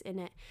topics in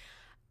it.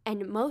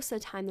 And most of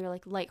the time they're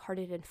like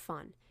lighthearted and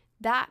fun.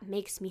 That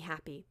makes me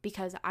happy,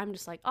 because I'm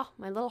just like, oh,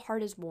 my little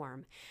heart is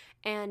warm.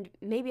 And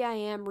maybe I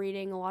am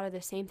reading a lot of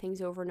the same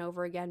things over and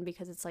over again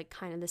because it's like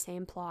kind of the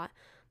same plot,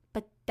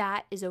 but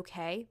that is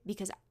okay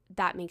because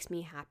that makes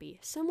me happy.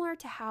 Similar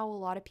to how a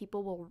lot of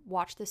people will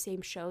watch the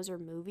same shows or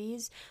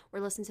movies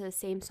or listen to the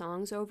same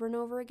songs over and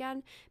over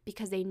again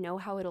because they know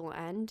how it'll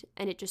end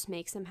and it just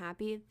makes them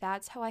happy.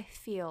 That's how I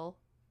feel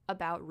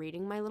about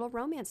reading my little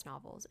romance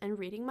novels and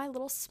reading my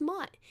little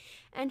smut.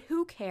 And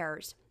who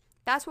cares?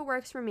 That's what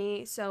works for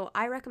me. So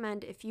I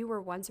recommend, if you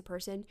were once a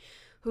person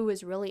who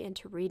was really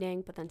into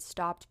reading but then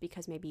stopped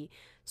because maybe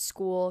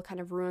school kind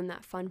of ruined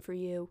that fun for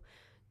you,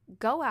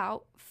 go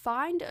out,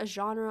 find a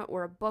genre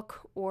or a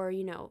book or,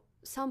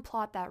 some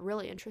plot that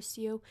really interests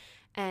you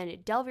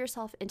and delve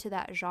yourself into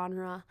that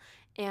genre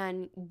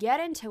and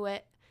get into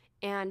it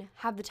and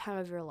have the time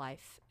of your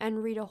life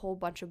and read a whole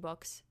bunch of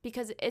books,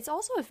 because it's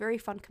also a very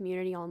fun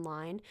community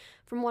online.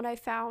 From what I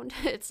found,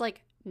 it's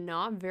like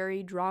not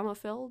very drama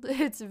filled.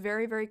 It's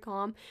very, very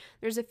calm.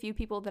 There's a few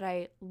people that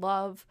I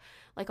love,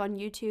 like on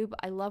YouTube.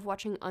 I love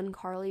watching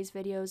Uncarly's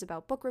videos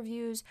about book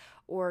reviews,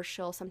 or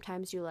she'll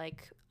sometimes do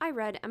like, I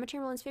read Emma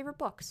Chamberlain's favorite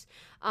books,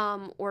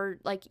 or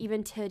like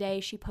even today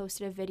she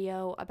posted a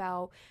video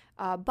about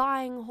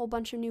buying a whole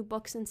bunch of new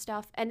books and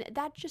stuff, and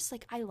that just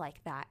like, I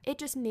like that. It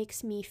just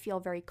makes me feel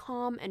very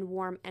calm and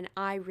warm, and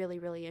I really,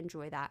 really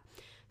enjoy that.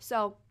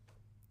 So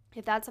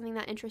if that's something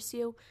that interests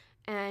you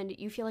and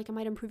you feel like it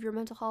might improve your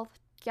mental health,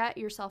 get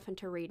yourself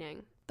into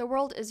reading. The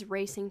world is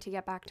racing to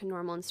get back to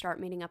normal and start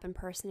meeting up in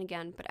person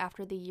again, but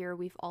after the year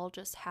we've all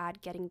just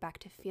had, getting back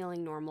to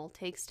feeling normal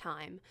takes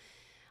time.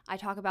 I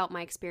talk about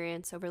my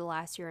experience over the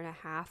last year and a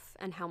half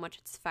and how much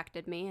it's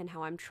affected me and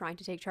how I'm trying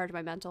to take charge of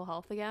my mental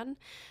health again.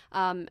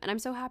 And I'm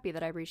so happy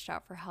that I reached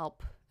out for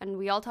help. And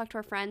we all talk to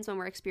our friends when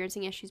we're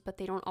experiencing issues, but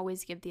they don't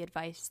always give the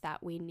advice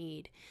that we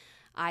need.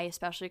 I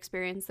especially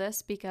experience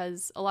this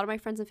because a lot of my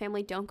friends and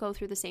family don't go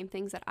through the same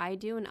things that I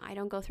do, and I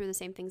don't go through the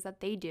same things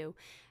that they do.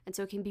 And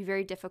so it can be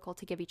very difficult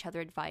to give each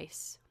other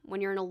advice.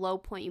 When you're in a low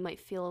point, you might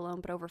feel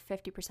alone, but over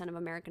 50% of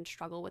Americans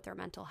struggle with their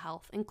mental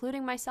health,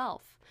 including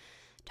myself.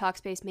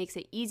 Talkspace makes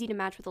it easy to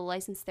match with a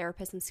licensed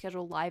therapist and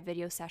schedule live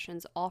video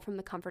sessions, all from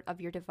the comfort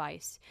of your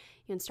device.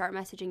 You can start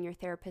messaging your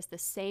therapist the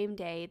same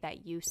day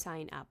that you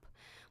sign up.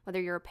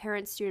 Whether you're a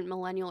parent, student,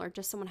 millennial, or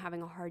just someone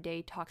having a hard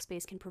day,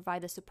 Talkspace can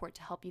provide the support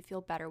to help you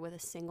feel better with a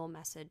single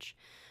message.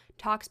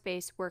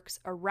 Talkspace works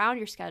around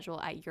your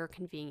schedule at your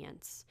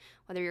convenience.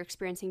 Whether you're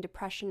experiencing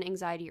depression,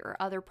 anxiety, or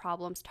other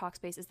problems,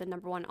 Talkspace is the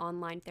 #1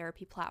 online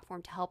therapy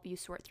platform to help you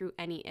sort through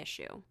any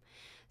issue.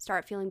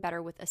 Start feeling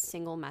better with a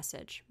single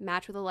message.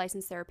 Match with a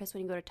licensed therapist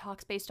when you go to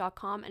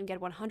Talkspace.com and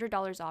get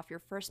 $100 off your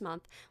first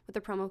month with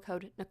the promo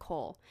code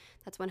Nicole.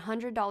 That's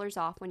 $100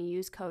 off when you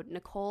use code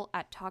Nicole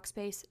at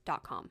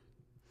Talkspace.com.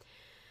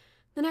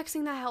 The next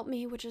thing that helped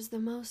me, which is the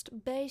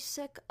most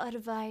basic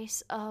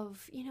advice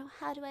of,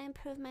 how do I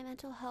improve my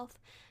mental health?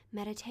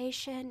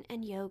 Meditation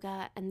and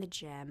yoga and the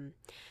gym.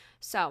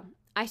 So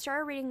I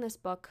started reading this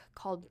book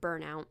called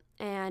Burnout,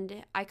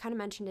 and I kind of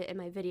mentioned it in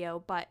my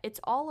video, but it's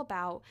all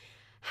about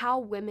how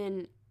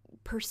women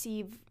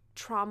perceive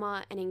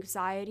trauma and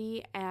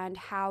anxiety, and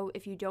how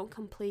if you don't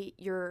complete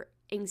your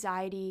if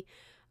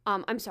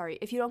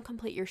you don't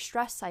complete your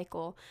stress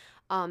cycle,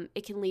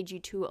 it can lead you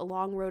to a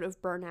long road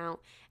of burnout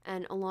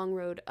and a long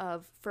road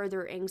of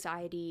further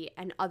anxiety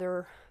and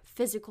other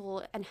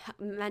physical and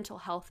mental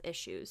health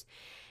issues.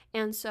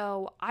 And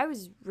so I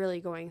was really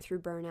going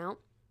through burnout,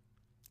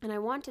 and I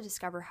wanted to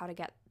discover how to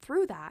get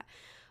through that.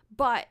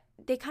 But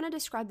they kind of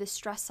describe the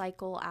stress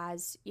cycle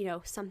as,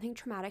 something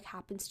traumatic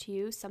happens to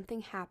you,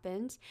 something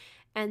happens,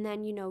 and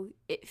then,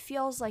 it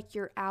feels like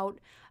you're out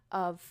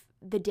of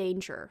the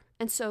danger.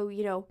 And so,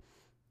 you know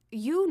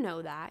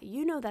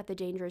that the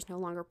danger is no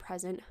longer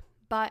present,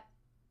 but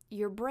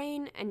your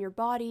brain and your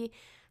body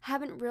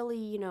haven't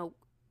really,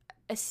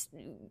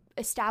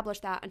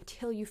 establish that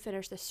until you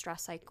finish the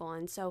stress cycle.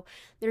 And so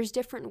there's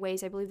different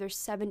ways. I believe there's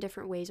 7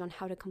 different ways on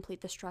how to complete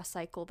the stress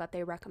cycle that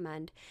they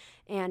recommend.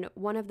 And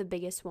one of the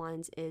biggest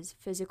ones is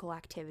physical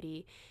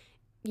activity.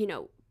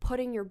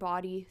 Putting your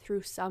body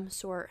through some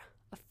sort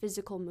of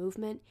physical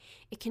movement.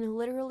 It can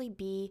literally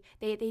be,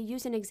 they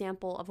use an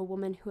example of a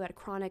woman who had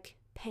chronic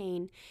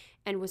pain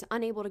and was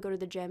unable to go to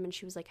the gym, and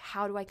she was like,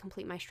 how do I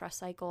complete my stress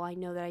cycle? I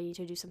know that I need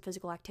to do some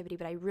physical activity,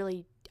 but I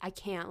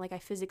can't, I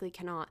physically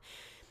cannot.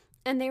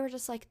 And they were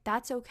just like,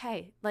 that's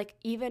okay.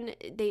 Even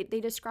they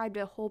described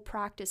a whole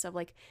practice of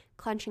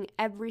clenching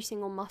every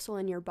single muscle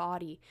in your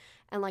body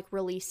and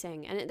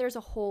releasing. And there's a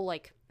whole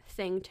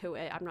thing to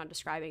it. I'm not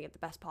describing it the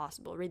best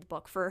possible. Read the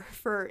book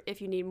for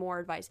if you need more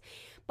advice.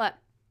 But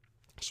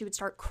she would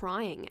start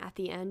crying at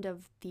the end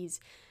of these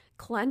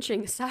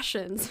clenching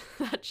sessions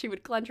that she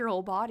would clench her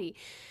whole body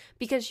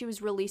because she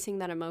was releasing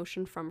that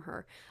emotion from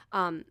her.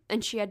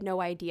 And she had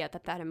no idea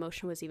that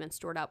emotion was even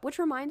stored up, which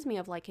reminds me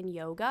of in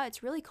yoga,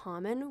 it's really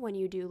common when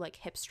you do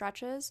hip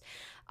stretches.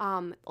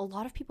 A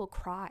lot of people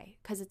cry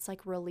because it's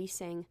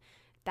releasing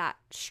that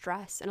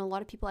stress. And a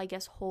lot of people, I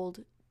guess,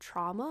 hold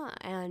trauma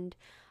and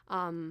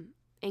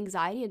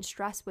anxiety and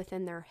stress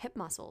within their hip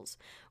muscles,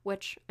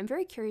 which I'm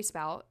very curious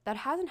about. That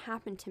hasn't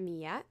happened to me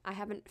yet. I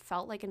haven't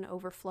felt an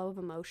overflow of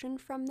emotion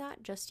from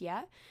that just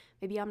yet.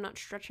 Maybe I'm not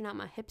stretching out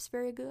my hips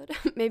very good.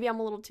 Maybe I'm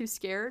a little too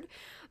scared.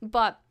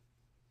 But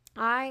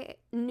I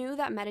knew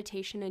that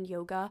meditation and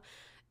yoga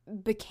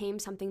became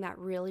something that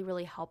really,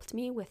 really helped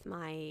me with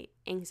my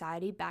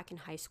anxiety back in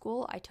high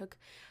school. I took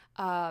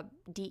a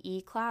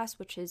DE class,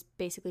 which is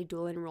basically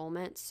dual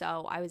enrollment.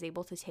 So I was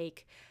able to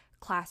take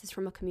classes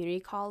from a community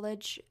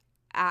college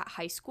at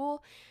high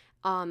school.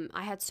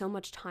 I had so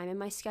much time in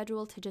my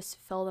schedule to just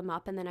fill them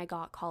up, and then I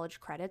got college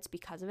credits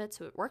because of it,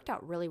 so it worked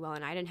out really well,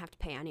 and I didn't have to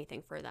pay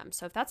anything for them.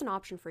 So if that's an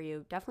option for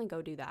you, definitely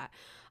go do that.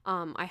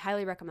 I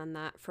highly recommend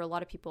that for a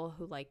lot of people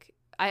who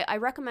I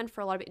recommend for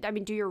a lot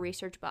of, do your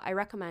research, but I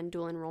recommend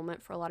dual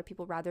enrollment for a lot of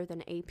people rather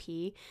than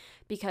AP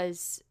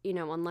because,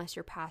 unless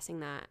you're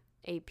passing that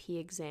AP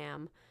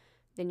exam,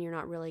 then you're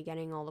not really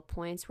getting all the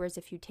points. Whereas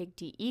if you take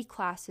DE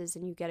classes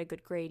and you get a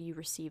good grade, you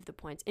receive the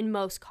points in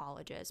most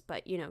colleges.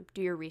 But,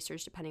 do your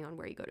research depending on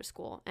where you go to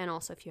school, and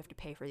also if you have to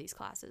pay for these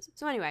classes.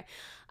 So anyway,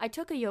 I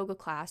took a yoga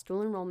class,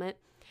 dual enrollment,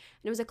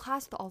 and it was a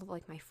class with all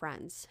of my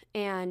friends.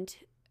 And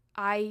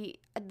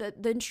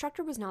the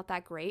instructor was not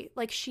that great.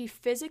 She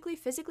physically,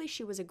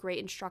 she was a great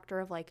instructor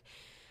of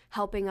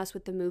helping us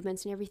with the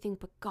movements and everything,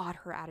 but God,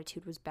 her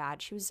attitude was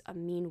bad. She was a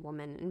mean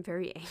woman and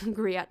very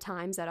angry at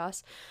times at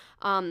us.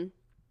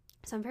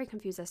 So I'm very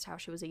confused as to how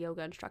she was a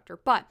yoga instructor,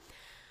 but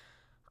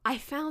I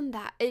found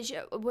that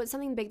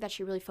something big that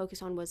she really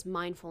focused on was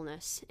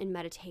mindfulness in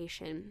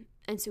meditation.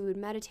 And so we would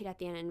meditate at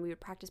the end and we would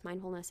practice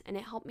mindfulness, and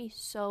it helped me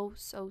so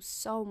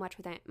much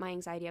with my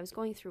anxiety. I was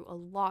going through a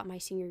lot my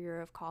senior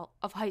year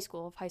of high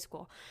school.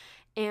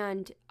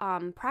 And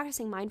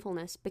practicing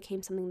mindfulness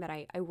became something that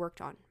I worked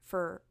on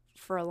for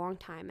a long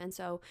time. And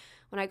so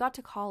when I got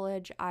to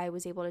college, I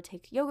was able to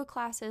take yoga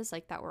classes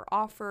that were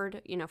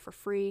offered, for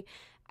free,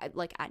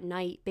 at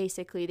night.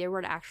 Basically, they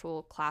weren't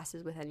actual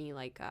classes with any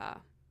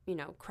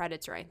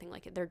credits or anything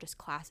like it. They're just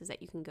classes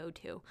that you can go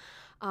to.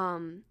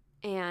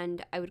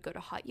 And I would go to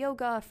hot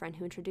yoga, a friend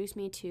who introduced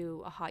me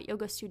to a hot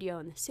yoga studio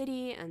in the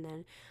city, and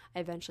then I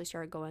eventually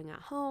started going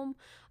at home.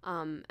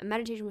 And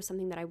meditation was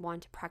something that I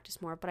wanted to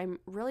practice more, but I'm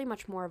really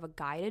much more of a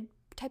guided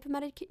type of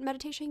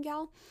meditation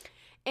gal.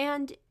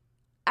 And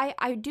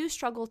I do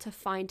struggle to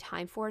find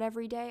time for it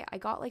every day. I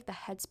got like the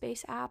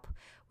Headspace app,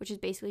 which is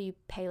basically you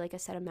pay like a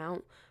set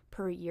amount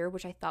per year,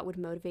 which I thought would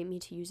motivate me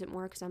to use it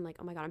more because I'm like,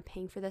 oh my God, I'm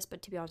paying for this.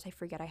 But to be honest, I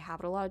forget I have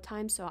it a lot of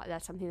times. So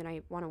that's something that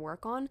I want to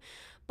work on.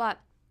 But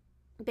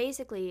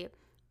basically,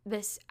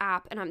 this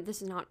app, and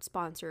this is not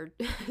sponsored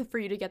for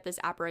you to get this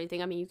app or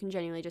anything. I mean, you can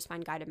genuinely just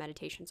find guided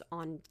meditations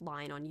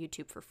online on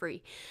YouTube for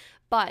free.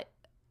 But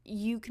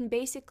you can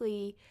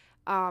basically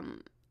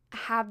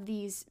have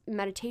these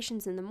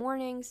meditations in the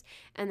mornings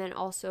and then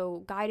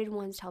also guided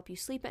ones to help you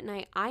sleep at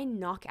night. I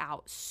knock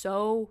out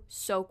so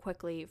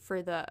quickly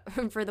for the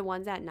for the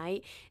ones at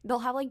night. They'll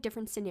have like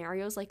different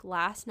scenarios. Like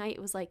last night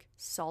it was like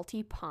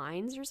salty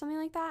pines or something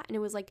like that, and it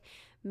was like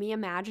me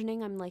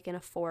imagining I'm like in a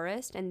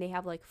forest and they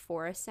have like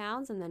forest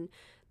sounds, and then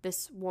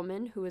this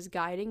woman who was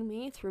guiding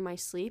me through my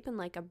sleep and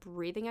like a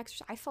breathing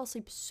exercise. I fell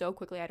asleep so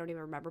quickly I don't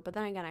even remember. But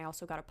then again, I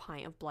also got a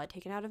pint of blood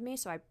taken out of me,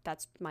 so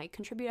that's might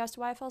contribute as to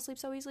why I fell asleep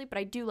so easily. But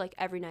I do like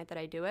every night that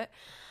I do it.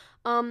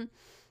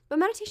 But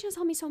meditation has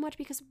helped me so much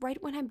because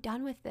right when I'm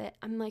done with it,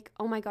 I'm like,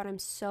 oh my God, I'm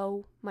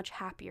so much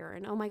happier,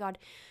 and oh my God,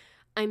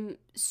 I'm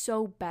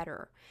so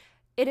better.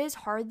 It is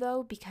hard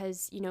though,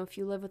 because, you know, if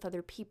you live with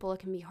other people, it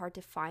can be hard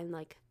to find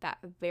like that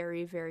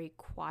very, very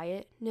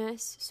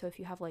quietness. So if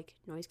you have like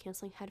noise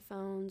canceling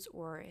headphones,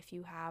 or if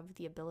you have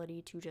the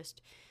ability to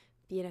just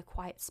be in a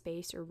quiet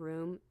space or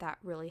room, that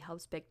really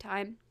helps big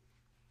time.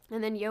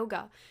 And then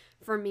yoga.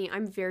 For me,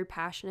 I'm very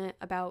passionate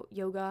about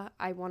yoga.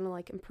 I want to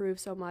like improve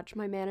so much.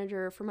 My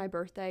manager for my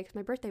birthday, because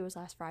my birthday was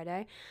last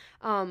Friday,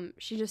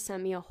 she just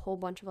sent me a whole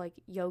bunch of like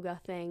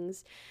yoga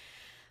things,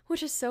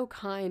 which is so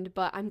kind,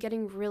 but I'm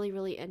getting really,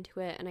 really into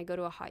it. And I go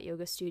to a hot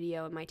yoga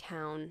studio in my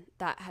town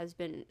that has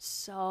been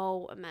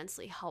so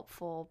immensely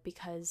helpful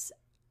because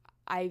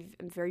I'm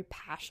very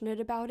passionate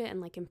about it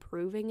and like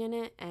improving in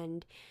it.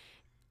 And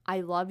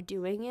I love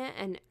doing it.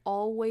 And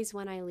always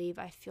when I leave,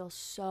 I feel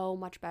so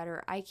much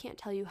better. I can't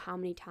tell you how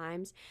many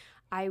times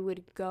I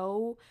would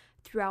go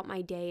throughout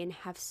my day and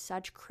have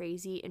such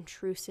crazy,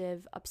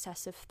 intrusive,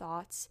 obsessive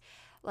thoughts,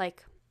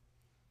 like,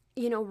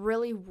 you know,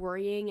 really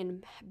worrying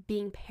and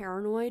being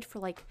paranoid for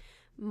like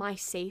my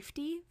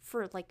safety,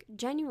 for like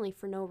genuinely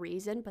for no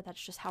reason, but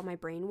that's just how my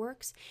brain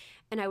works.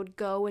 And I would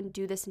go and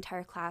do this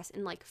entire class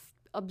and like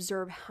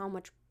observe how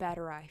much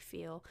better I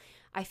feel.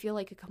 I feel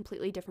like a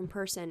completely different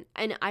person.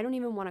 And I don't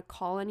even want to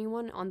call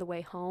anyone on the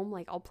way home.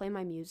 Like I'll play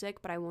my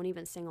music, but I won't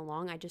even sing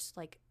along. I just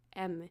like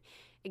am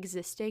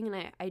existing,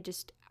 and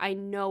I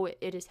know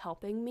it is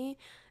helping me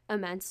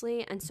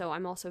immensely. And so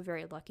I'm also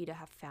very lucky to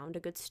have found a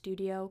good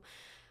studio.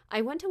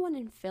 I went to one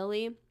in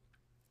Philly,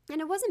 and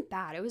it wasn't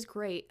bad. It was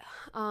great.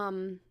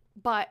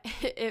 But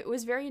it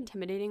was very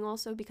intimidating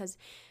also because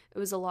it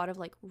was a lot of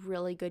like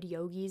really good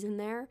yogis in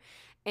there.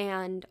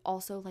 And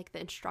also like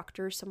the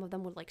instructors, some of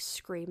them would like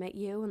scream at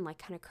you and like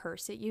kind of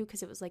curse at you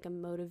because it was like a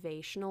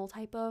motivational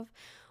type of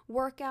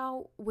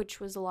workout, which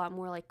was a lot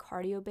more like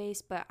cardio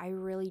based. But I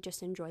really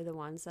just enjoy the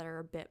ones that are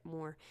a bit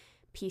more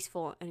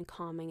peaceful and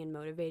calming and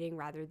motivating,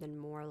 rather than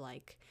more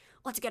like,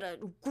 let's get a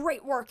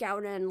great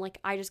workout in. Like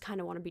I just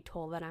kind of want to be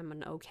told that I'm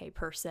an okay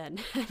person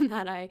and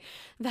that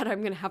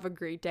I'm gonna have a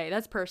great day.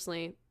 That's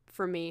personally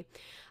for me.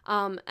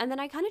 And then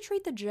I kind of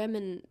treat the gym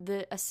in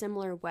a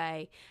similar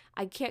way.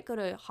 I can't go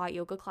to hot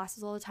yoga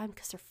classes all the time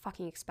because they're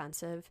fucking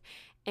expensive,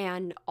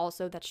 and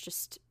also that's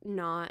just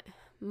not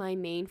my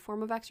main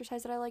form of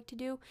exercise that I like to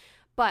do.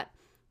 But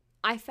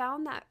I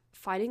found that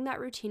finding that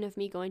routine of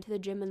me going to the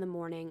gym in the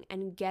morning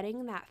and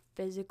getting that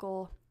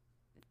physical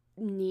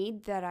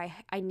need that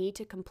I need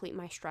to complete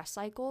my stress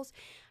cycles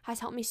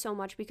has helped me so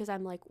much, because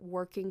I'm like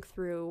working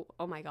through,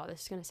 oh my God,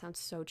 this is going to sound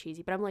so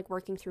cheesy, but I'm like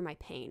working through my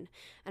pain,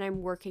 and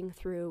I'm working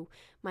through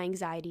my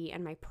anxiety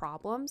and my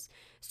problems.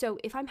 So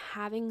if I'm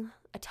having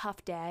a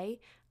tough day,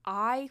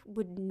 I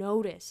would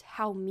notice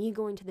how me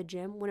going to the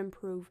gym would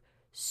improve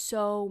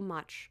so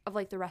much of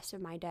like the rest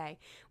of my day,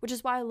 which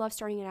is why I love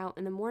starting it out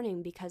in the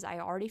morning, because I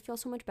already feel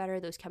so much better.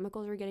 Those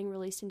chemicals are getting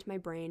released into my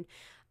brain.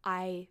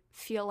 I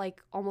feel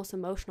like almost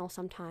emotional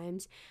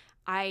sometimes.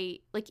 When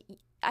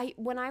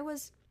I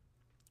was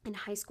in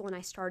high school and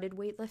I started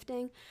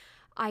weightlifting,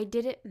 I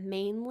did it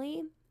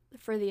mainly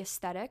for the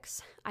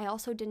aesthetics. I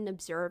also didn't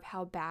observe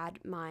how bad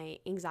my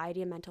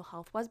anxiety and mental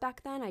health was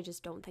back then. I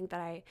just don't think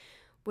that I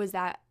was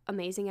that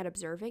amazing at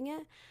observing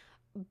it.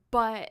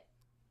 But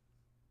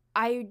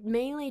I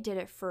mainly did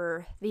it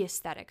for the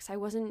aesthetics. I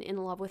wasn't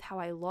in love with how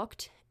I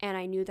looked, and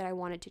I knew that I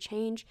wanted to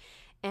change,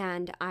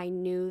 and I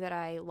knew that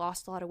I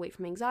lost a lot of weight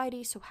from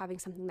anxiety. So having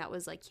something that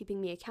was like keeping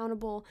me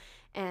accountable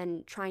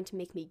and trying to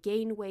make me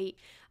gain weight,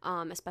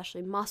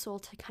 especially muscle,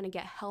 to kind of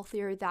get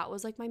healthier, that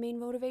was like my main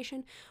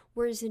motivation.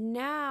 Whereas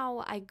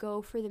now I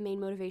go for the main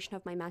motivation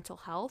of my mental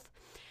health.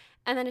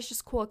 And then it's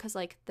just cool because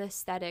like the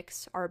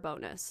aesthetics are a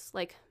bonus.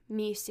 Like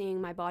me seeing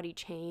my body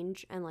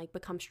change and like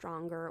become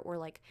stronger, or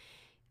like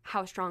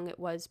how strong it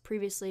was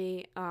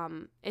previously,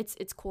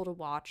 it's cool to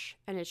watch,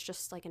 and it's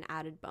just like an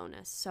added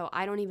bonus. So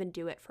I don't even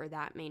do it for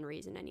that main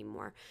reason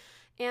anymore.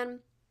 And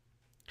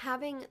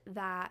having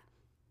that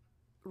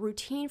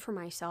routine for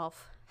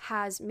myself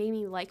has made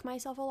me like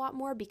myself a lot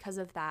more because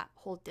of that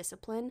whole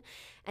discipline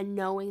and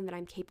knowing that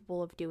I'm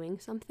capable of doing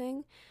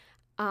something.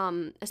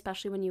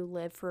 Especially when you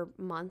live for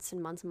months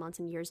and months and months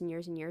and years and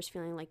years and years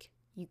feeling like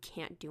you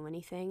can't do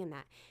anything and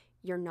that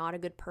you're not a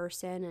good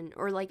person, and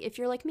or like if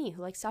you're like me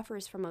who like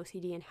suffers from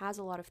OCD and has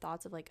a lot of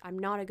thoughts of like I'm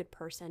not a good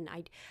person,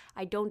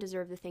 I don't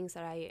deserve the things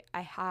that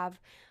I have,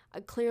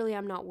 clearly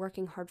I'm not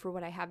working hard for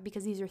what I have,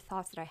 because these are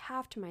thoughts that I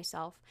have to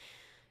myself.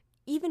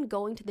 Even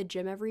going to the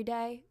gym every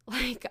day,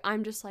 like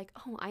I'm just like,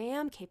 oh, I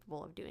am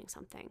capable of doing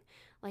something.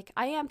 Like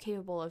I am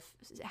capable of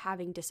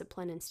having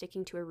discipline and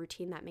sticking to a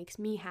routine that makes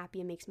me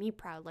happy and makes me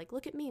proud. Like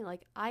look at me,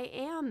 like I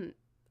am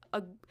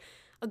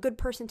a good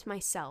person to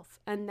myself,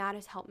 and that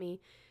has helped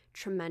me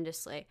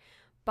tremendously.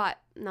 But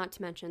not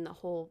to mention the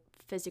whole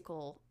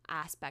physical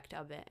aspect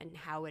of it and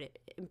how it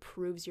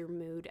improves your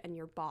mood and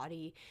your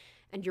body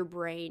and your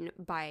brain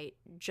by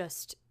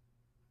just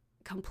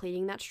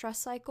completing that stress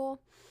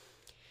cycle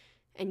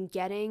and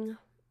getting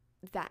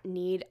that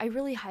need. I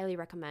really highly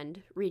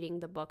recommend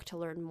reading the book to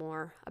learn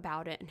more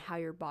about it and how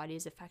your body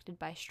is affected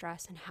by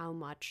stress and how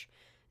much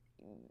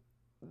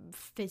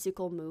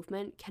physical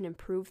movement can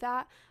improve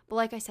that. But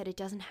like I said, it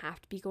doesn't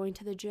have to be going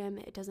to the gym.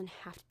 It doesn't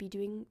have to be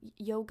doing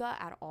yoga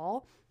at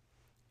all.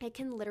 It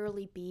can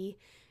literally be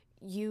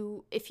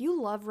if you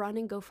love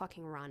running, go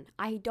fucking run.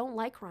 I don't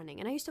like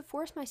running, and I used to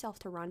force myself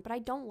to run, but I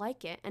don't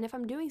like it. And if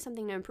I'm doing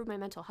something to improve my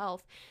mental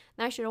health,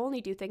 then I should only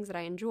do things that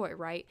I enjoy,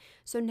 right?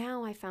 So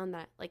now I found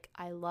that like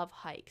I love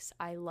hikes,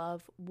 I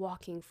love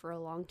walking for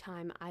a long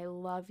time, I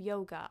love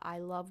yoga, I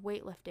love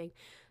weightlifting.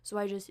 So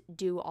I just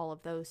do all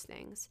of those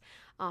things.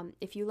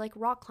 If you like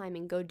rock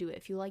climbing, go do it.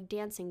 If you like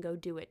dancing, go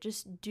do it.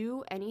 Just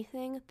do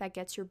anything that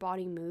gets your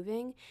body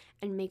moving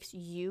and makes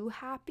you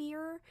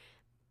happier.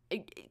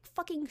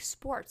 Fucking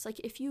sports, like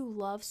if you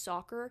love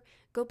soccer,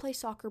 go play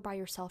soccer by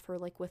yourself or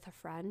like with a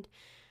friend,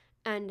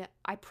 and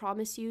I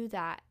promise you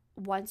that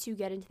once you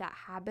get into that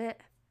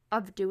habit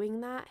of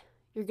doing that,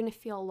 you're gonna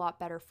feel a lot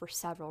better for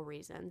several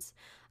reasons.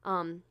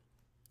 And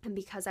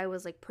because I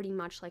was like pretty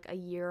much like a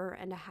year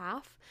and a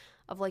half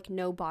of like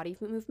no body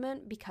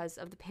movement because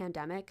of the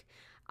pandemic,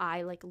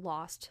 I like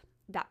lost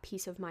that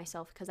piece of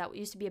myself, because that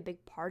used to be a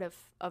big part of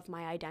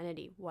my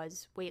identity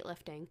was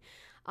weightlifting.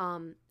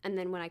 And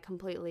then when I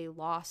completely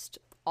lost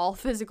all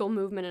physical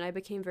movement and I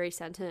became very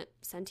sentient,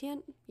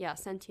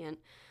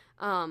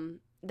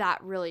 that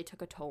really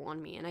took a toll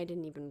on me, and I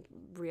didn't even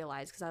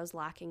realize, because I was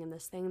lacking in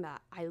this thing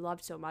that I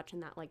loved so much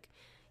and that like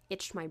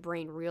itched my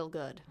brain real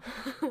good.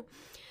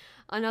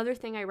 Another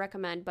thing I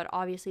recommend, but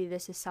obviously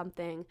this is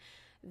something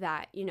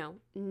that, you know,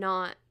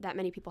 not that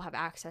many people have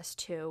access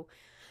to.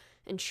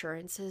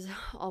 Insurance is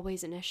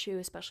always an issue,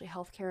 especially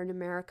healthcare in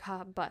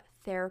America, but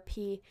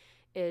therapy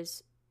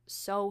is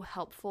so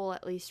helpful,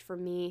 at least for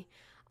me.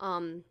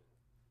 And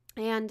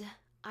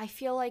I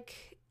feel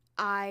like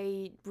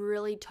I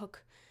really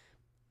took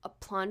a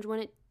plunge when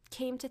it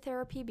came to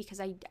therapy, because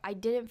I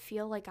didn't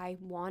feel like I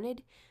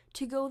wanted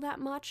to go that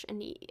much.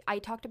 And I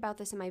talked about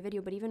this in my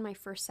video, but even my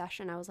first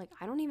session, I was like,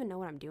 I don't even know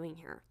what I'm doing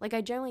here. Like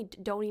I generally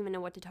don't even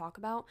know what to talk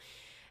about.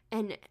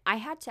 And I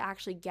had to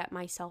actually get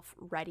myself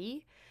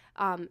ready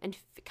and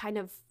kind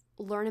of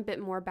learn a bit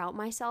more about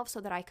myself so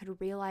that I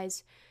could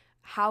realize,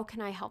 how can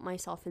I help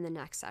myself in the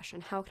next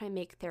session? How can I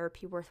make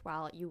therapy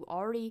worthwhile? You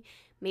already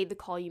made the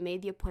call, you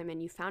made the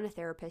appointment, you found a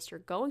therapist,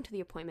 you're going to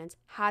the appointments.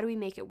 How do we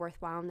make it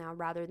worthwhile now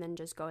rather than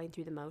just going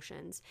through the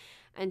motions?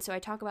 And so I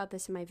talk about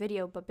this in my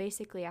video, but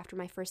basically after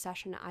my first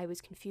session, I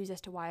was confused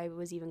as to why I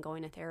was even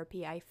going to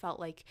therapy. I felt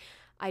like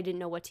I didn't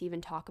know what to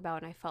even talk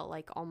about, and I felt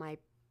like all my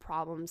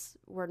problems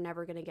were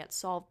never going to get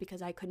solved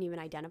because I couldn't even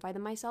identify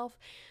them myself.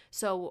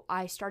 So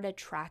I started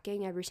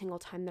tracking every single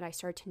time that I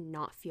started to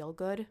not feel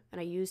good, and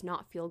I use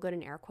not feel good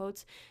in air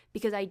quotes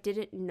because I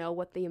didn't know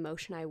what the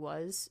emotion I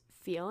was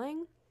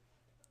feeling.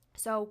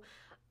 So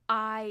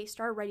I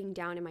started writing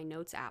down in my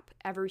notes app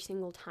every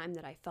single time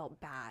that I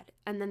felt bad,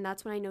 and then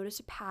that's when I noticed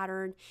a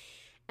pattern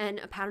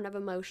of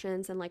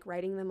emotions, and like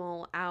writing them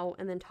all out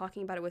and then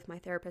talking about it with my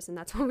therapist, and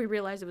that's when we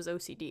realized it was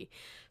OCD.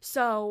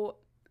 So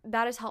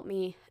that has helped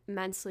me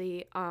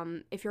immensely.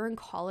 If you're in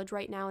college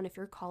right now, and if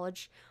your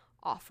college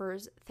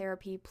offers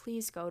therapy,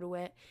 please go to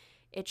it.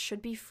 It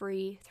should be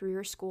free through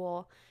your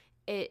school.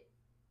 I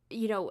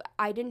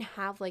didn't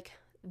have like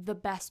the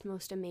best,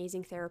 most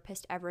amazing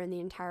therapist ever in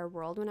the entire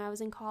world when I was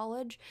in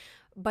college,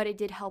 but it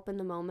did help in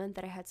the moment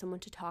that I had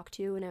someone to talk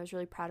to, and I was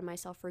really proud of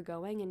myself for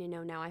going.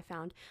 And now I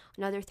found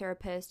another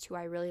therapist who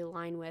I really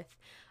align with.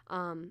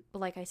 But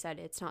like I said,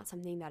 it's not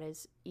something that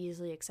is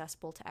easily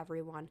accessible to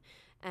everyone,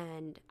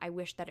 and I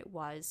wish that it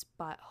was.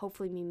 But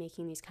hopefully me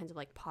making these kinds of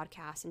like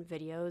podcasts and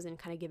videos and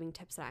kind of giving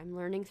tips that I'm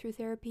learning through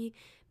therapy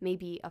may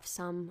be of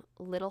some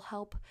little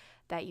help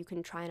that you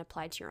can try and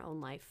apply to your own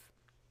life.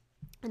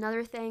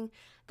 Another thing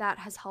that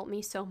has helped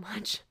me so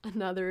much,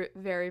 another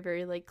very,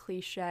 very like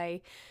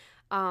cliche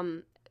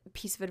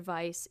piece of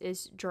advice,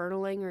 is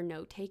journaling or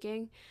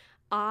note-taking.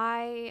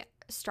 I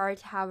started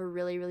to have a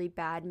really, really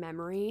bad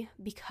memory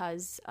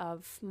because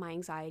of my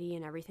anxiety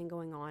and everything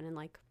going on in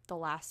like the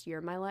last year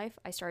of my life.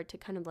 I started to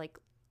kind of like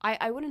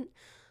I wouldn't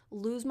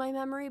lose my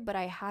memory, but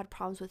I had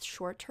problems with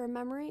short-term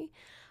memory.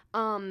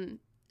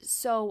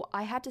 So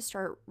I had to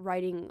start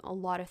writing a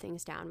lot of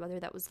things down, whether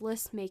that was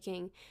list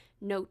making,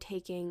 note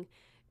taking,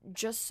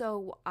 just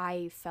so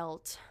I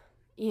felt,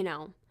 you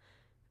know,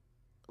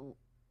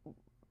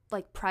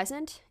 like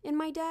present in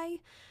my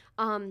day.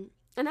 And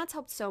that's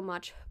helped so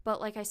much.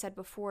 But like I said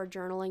before,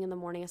 journaling in the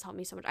morning has helped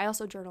me so much. I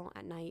also journal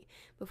at night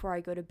before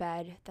I go to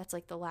bed. That's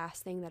like the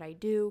last thing that I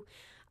do.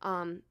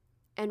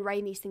 And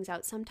writing these things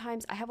out.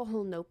 Sometimes I have a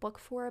whole notebook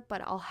for it,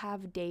 but I'll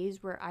have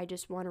days where I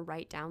just want to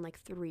write down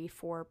like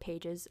 3-4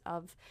 pages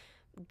of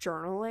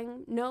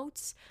journaling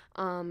notes,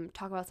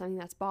 talk about something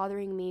that's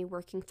bothering me,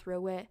 working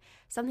through it,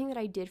 something that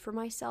I did for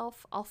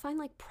myself. I'll find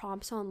like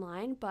prompts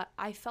online, but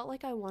I felt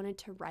like I wanted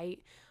to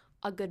write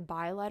a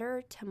goodbye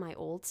letter to my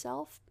old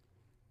self,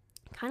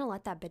 kind of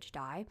let that bitch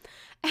die.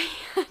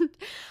 And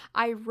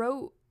I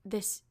wrote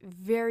this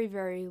very,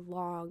 very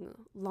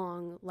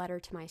long letter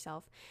to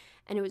myself,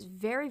 and it was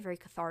very, very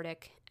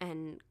cathartic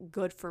and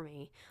good for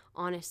me,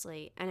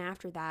 honestly. And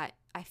after that,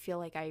 I feel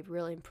like I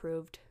really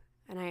improved.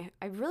 And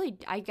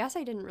I guess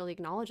I didn't really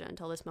acknowledge it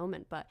until this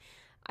moment, but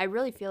I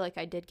really feel like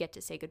I did get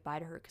to say goodbye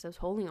to her because I was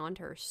holding on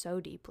to her so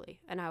deeply.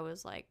 And I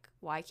was like,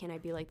 why can't I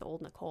be like the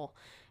old Nicole?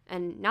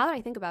 And now that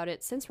I think about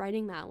it, since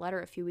writing that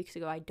letter a few weeks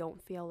ago, I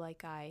don't feel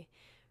like I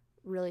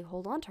really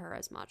hold on to her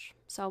as much.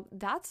 So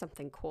that's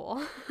something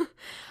cool.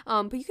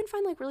 But you can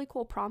find like really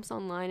cool prompts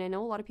online. I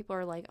know a lot of people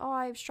are like, oh,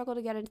 I've struggled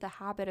to get into the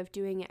habit of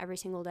doing it every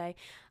single day.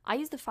 I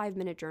use the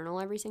 5-minute journal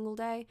every single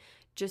day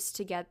just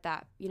to get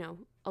that,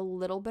 a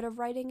little bit of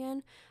writing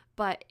in.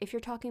 But if you're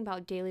talking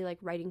about daily like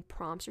writing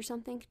prompts or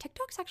something,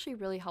 TikTok's actually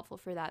really helpful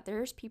for that.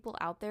 There's people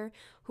out there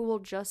who will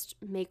just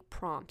make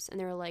prompts and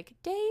they're like,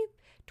 Dave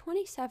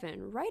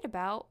 27, write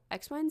about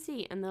X, Y, and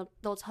Z, and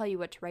they'll tell you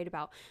what to write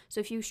about. So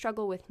if you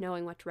struggle with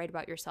knowing what to write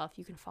about yourself,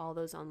 you can follow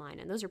those online,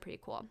 and those are pretty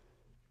cool.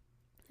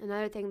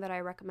 Another thing that I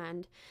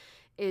recommend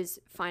is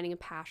finding a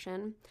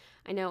passion.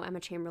 I know Emma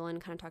Chamberlain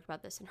kind of talked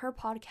about this in her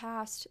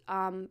podcast,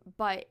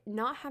 but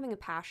not having a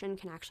passion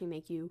can actually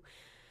make you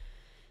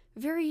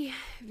very,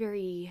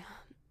 very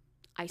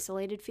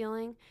isolated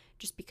feeling,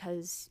 just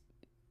because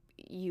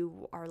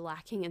you are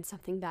lacking in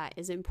something that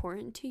is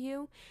important to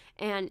you.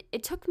 And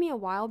it took me a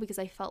while because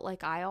I felt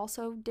like I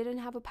also didn't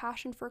have a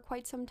passion for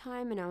quite some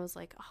time, and I was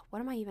like, oh, what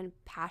am I even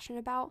passionate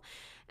about?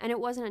 And it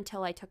wasn't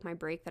until I took my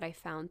break that I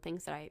found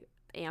things that I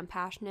am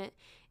passionate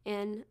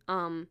in.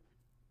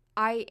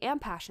 I am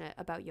passionate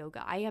about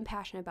yoga. I am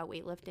passionate about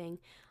weightlifting.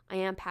 I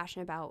am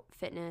passionate about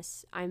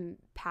fitness. I'm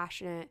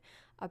passionate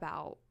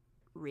about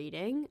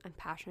reading. I'm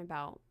passionate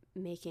about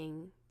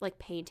making like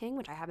painting,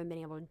 which I haven't been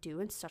able to do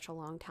in such a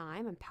long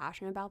time. I'm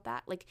passionate about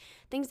that. Like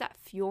things that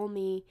fuel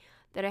me,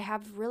 that I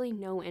have really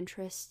no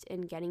interest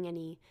in getting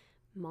any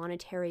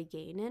monetary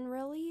gain in,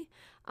 really.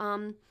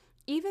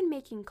 Even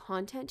making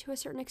content to a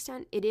certain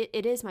extent,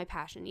 it is my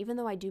passion. Even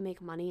though I do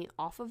make money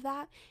off of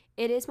that,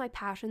 it is my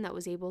passion that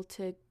was able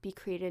to be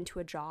created into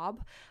a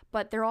job.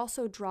 But there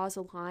also draws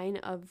a line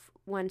of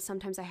when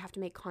sometimes I have to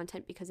make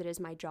content because it is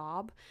my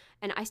job,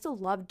 and I still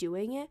love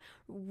doing it,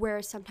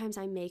 whereas sometimes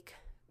I make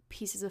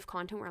pieces of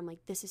content where I'm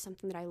like, this is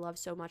something that I love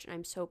so much and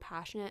I'm so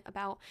passionate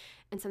about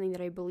and something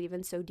that I believe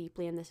in so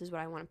deeply, and this is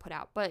what I want to put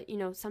out. But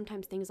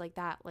sometimes things like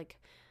that, like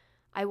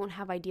I won't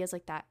have ideas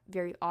like that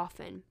very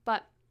often.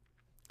 But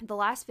the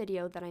last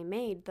video that I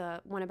made, the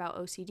one about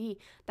OCD,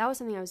 that was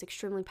something I was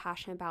extremely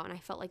passionate about, and I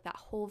felt like that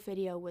whole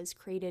video was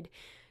created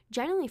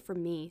genuinely for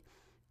me.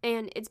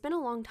 And it's been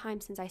a long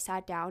time since I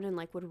sat down and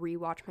like would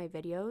rewatch my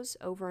videos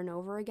over and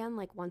over again,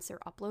 like once they're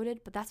uploaded.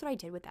 But that's what I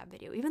did with that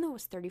video. Even though it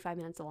was 35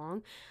 minutes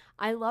long,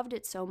 I loved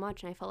it so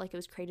much and I felt like it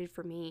was created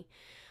for me.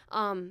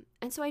 And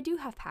so I do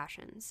have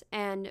passions,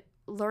 and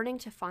learning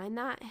to find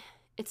that,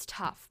 it's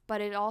tough,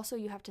 but it also,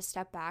 you have to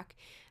step back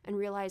and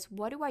realize,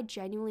 what do I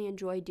genuinely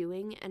enjoy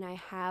doing? And I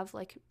have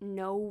like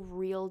no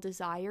real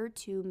desire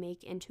to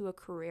make into a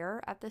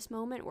career at this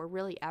moment, or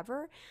really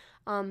ever.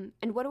 And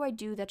what do I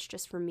do that's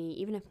just for me,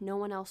 even if no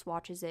one else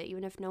watches it,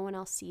 even if no one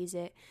else sees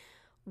it?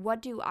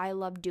 What do I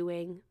love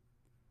doing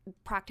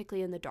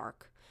practically in the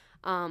dark?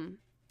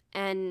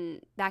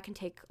 And that can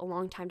take a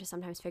long time to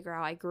sometimes figure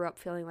out. I grew up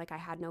feeling like I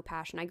had no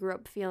passion. I grew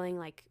up feeling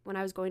like when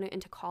I was going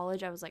into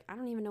college, I was like, I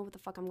don't even know what the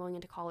fuck I'm going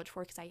into college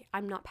for, because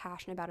I'm not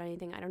passionate about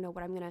anything. I don't know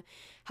what I'm going to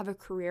have a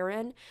career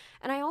in.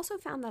 And I also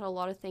found that a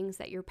lot of things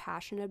that you're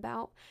passionate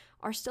about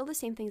are still the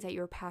same things that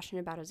you were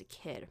passionate about as a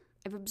kid.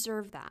 I've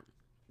observed that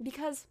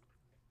because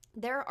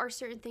there are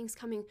certain things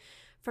coming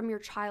from your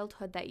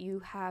childhood that you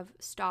have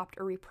stopped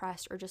or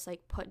repressed or just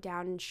like put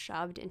down and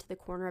shoved into the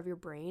corner of your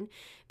brain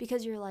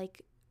because you're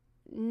like,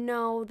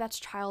 no, that's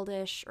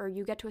childish, or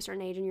you get to a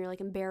certain age and you're like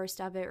embarrassed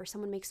of it, or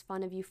someone makes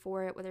fun of you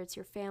for it, whether it's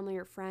your family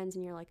or friends,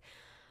 and you're like,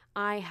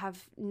 I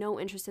have no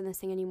interest in this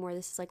thing anymore.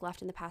 This is like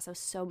left in the past. That was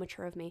so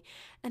mature of me.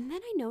 And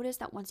then I noticed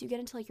that once you get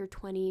into like your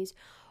 20s,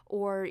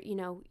 or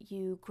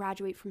you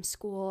graduate from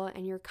school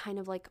and you're kind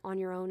of like on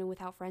your own and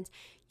without friends,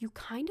 you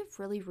kind of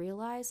really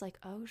realize like,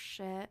 oh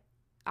shit,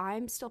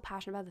 I'm still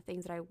passionate about the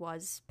things that I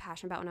was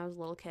passionate about when I was a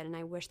little kid, and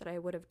I wish that I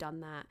would have done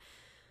that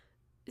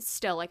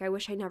still, like, I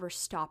wish I never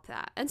stopped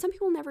that. And some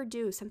people never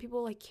do. Some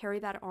people, like, carry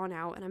that on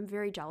out, and I'm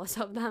very jealous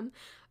of them.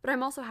 But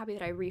I'm also happy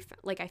that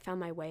I found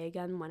my way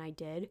again when I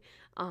did,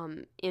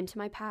 into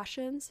my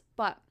passions.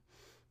 But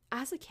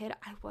as a kid,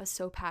 I was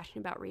so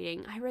passionate about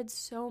reading. I read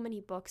so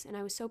many books, and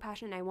I was so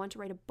passionate. I wanted to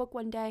write a book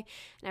one day,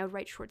 and I would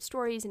write short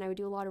stories, and I would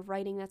do a lot of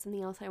writing. That's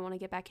something else I want to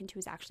get back into,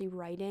 is actually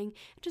writing,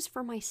 just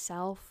for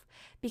myself,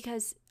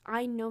 because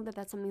I know that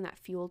that's something that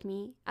fueled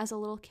me as a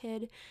little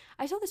kid.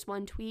 I saw this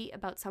one tweet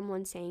about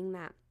someone saying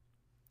that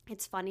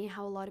it's funny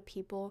how a lot of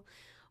people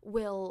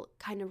will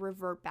kind of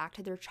revert back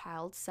to their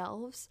child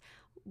selves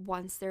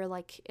once they're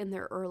like in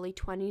their early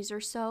 20s or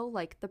so.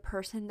 Like the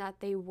person that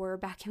they were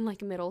back in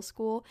like middle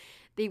school,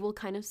 they will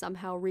kind of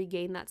somehow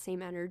regain that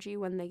same energy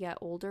when they get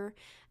older.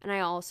 And I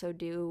also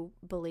do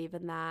believe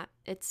in that.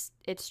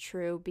 It's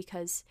true,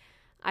 because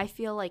I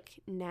feel like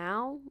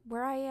now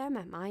where I am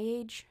at my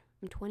age,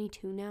 I'm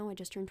 22 now. I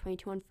just turned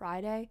 22 on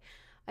Friday.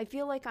 I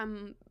feel like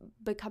I'm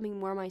becoming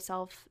more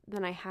myself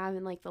than I have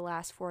in like the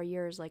last 4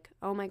 years. Like,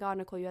 oh my God,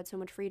 Nicole, you had so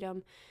much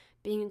freedom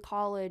being in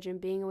college and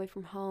being away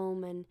from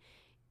home, and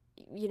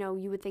you know,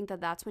 you would think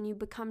that that's when you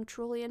become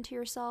truly into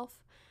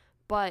yourself.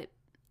 But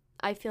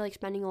I feel like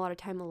spending a lot of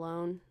time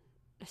alone,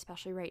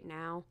 especially right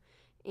now,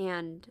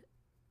 and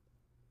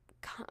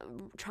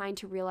trying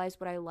to realize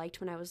what I liked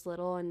when I was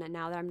little, and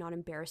now that I'm not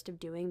embarrassed of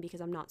doing,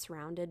 because I'm not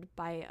surrounded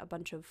by a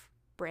bunch of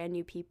brand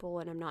new people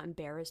and I'm not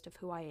embarrassed of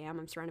who I am.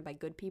 I'm surrounded by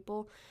good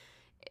people.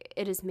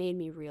 It has made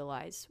me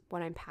realize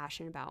what I'm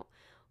passionate about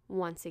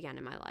once again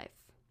in my life.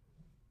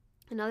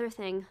 Another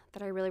thing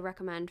that I really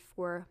recommend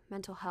for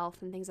mental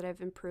health and things that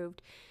I've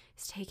improved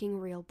is taking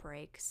real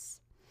breaks,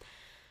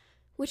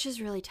 which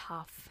is really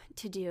tough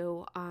to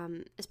do,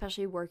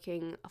 especially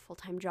working a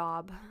full-time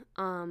job.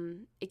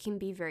 It can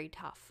be very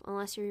tough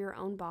unless you're your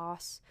own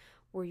boss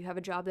or you have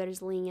a job that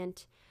is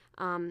lenient.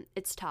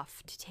 It's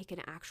tough to take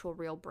an actual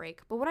real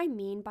break. But what I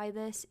mean by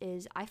this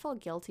is I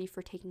felt guilty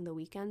for taking the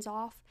weekends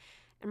off,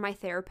 and my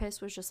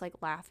therapist was just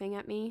like laughing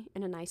at me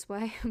in a nice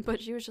way,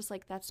 but she was just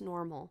like, that's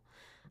normal.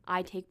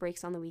 I take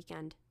breaks on the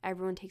weekend.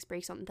 Everyone takes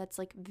breaks on, that's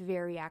like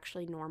very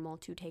actually normal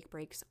to take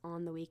breaks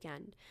on the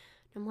weekend.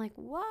 And I'm like,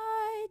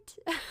 what?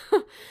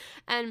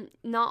 And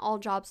not all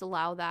jobs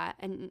allow that,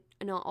 and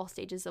not all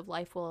stages of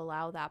life will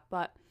allow that,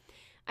 but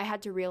I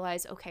had to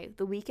realize, okay,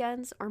 the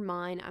weekends are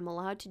mine. I'm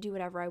allowed to do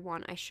whatever I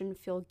want. I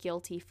shouldn't feel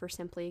guilty for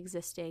simply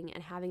existing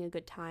and having a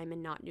good time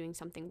and not doing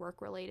something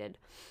work related.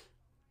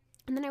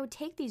 And then I would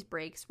take these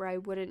breaks where I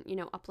wouldn't,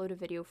 upload a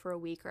video for a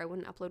week, or I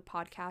wouldn't upload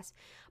podcasts,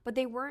 but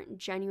they weren't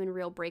genuine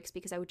real breaks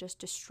because I would just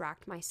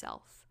distract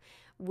myself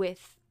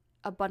with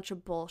a bunch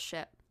of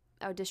bullshit.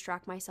 I would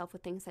distract myself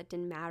with things that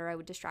didn't matter. I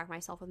would distract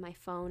myself with my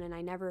phone, and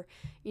I never,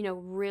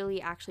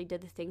 really actually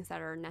did the things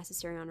that are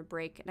necessary on a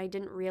break. And I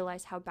didn't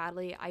realize how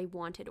badly I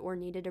wanted or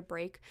needed a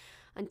break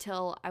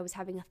until I was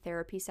having a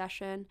therapy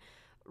session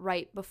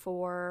right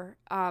before,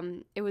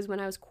 it was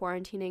when I was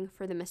quarantining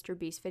for the Mr.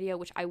 Beast video,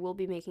 which I will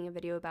be making a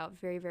video about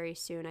very, very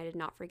soon. I did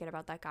not forget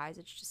about that, guys.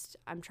 It's just,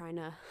 I'm trying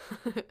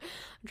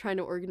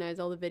to organize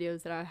all the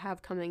videos that I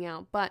have coming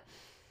out. But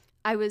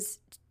I was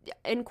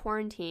in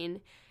quarantine,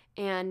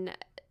 and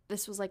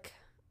this was like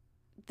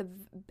the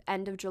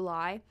end of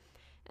July,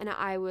 and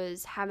I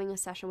was having a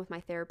session with my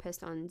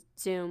therapist on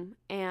Zoom,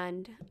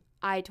 and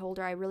I told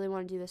her I really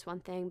want to do this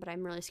one thing, but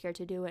I'm really scared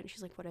to do it. And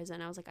she's like, what is it?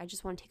 And I was like, I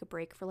just want to take a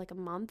break for like a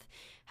month,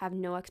 have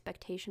no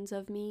expectations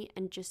of me,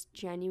 and just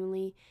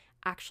genuinely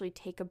actually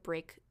take a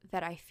break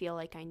that I feel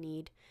like I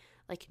need,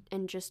 like,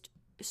 and just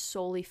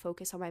solely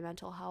focus on my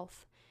mental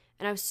health.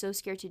 And I was so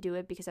scared to do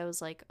it because I was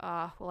like,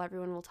 well,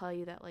 everyone will tell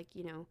you that, like,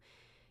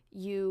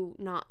 you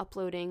not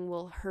uploading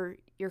will hurt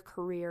your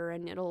career,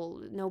 and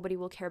nobody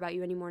will care about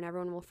you anymore, and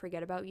everyone will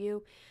forget about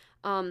you.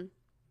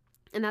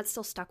 And that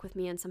still stuck with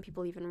me, and some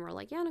people even were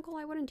like, yeah, Nicole,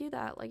 I wouldn't do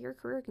that. Like, your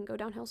career can go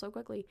downhill so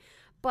quickly.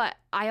 But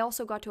I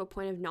also got to a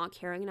point of not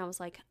caring, and I was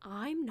like,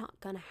 I'm not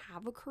going to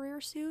have a career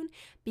soon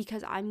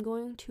because I'm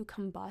going to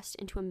combust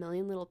into a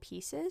million little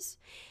pieces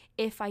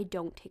if I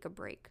don't take a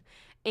break.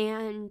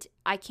 And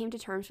I came to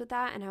terms with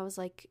that, and I was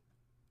like,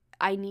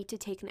 I need to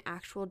take an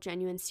actual,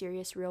 genuine,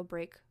 serious, real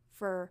break.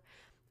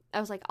 I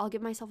was like, I'll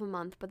give myself a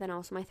month, but then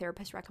also my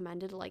therapist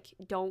recommended, like,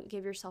 don't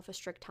give yourself a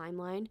strict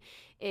timeline.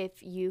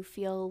 If you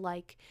feel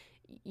like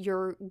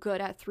you're good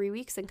at 3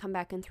 weeks, then come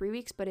back in 3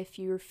 weeks. But if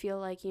you feel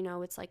like,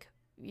 it's like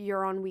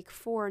you're on week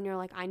 4 and you're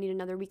like, I need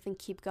another week, then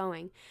keep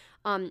going.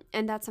 And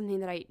that's something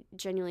that I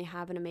genuinely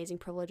have an amazing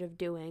privilege of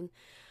doing.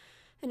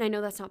 And I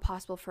know that's not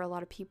possible for a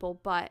lot of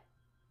people, but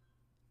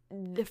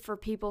for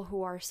people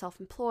who are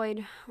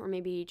self-employed or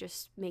maybe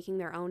just making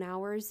their own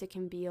hours, it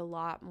can be a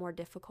lot more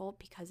difficult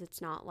because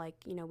it's not like,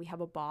 we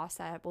have a boss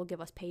that will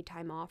give us paid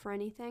time off or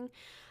anything.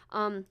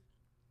 But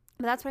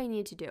that's what I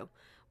needed to do.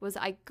 Was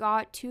I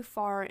got too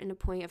far in a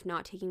point of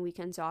not taking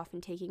weekends off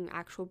and taking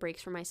actual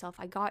breaks for myself.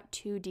 I got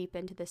too deep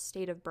into this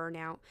state of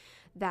burnout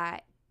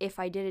that if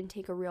I didn't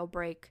take a real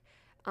break,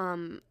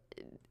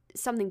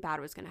 something bad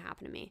was going to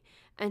happen to me.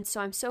 And so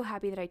I'm so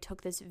happy that I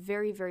took this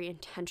very, very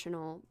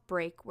intentional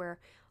break where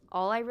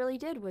all I really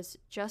did was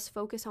just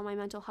focus on my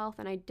mental health,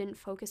 and I didn't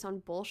focus on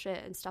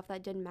bullshit and stuff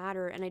that didn't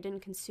matter, and I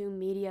didn't consume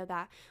media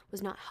that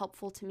was not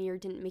helpful to me or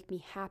didn't make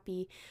me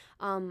happy.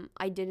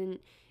 I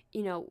didn't,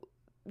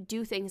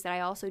 do things that I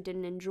also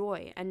didn't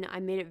enjoy, and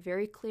I made it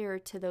very clear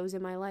to those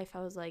in my life.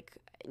 I was like,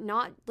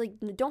 not like,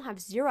 don't have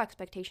zero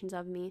expectations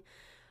of me,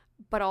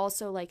 but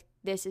also like,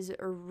 this is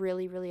a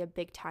really, really a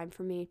big time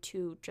for me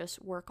to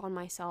just work on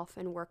myself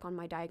and work on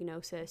my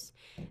diagnosis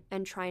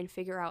and try and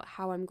figure out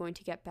how I'm going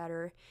to get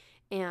better.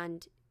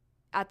 And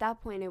at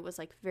that point, it was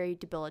like very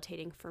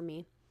debilitating for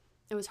me.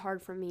 It was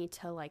hard for me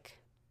to like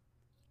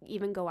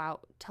even go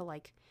out to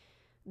like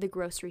the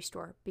grocery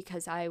store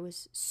because I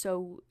was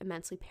so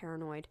immensely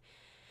paranoid.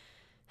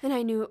 And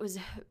I knew it was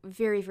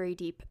very, very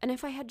deep. And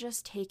if I had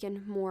just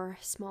taken more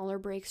smaller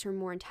breaks or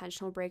more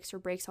intentional breaks or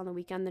breaks on the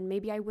weekend, then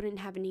maybe I wouldn't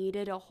have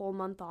needed a whole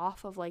month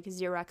off of like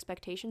zero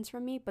expectations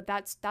from me. But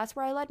that's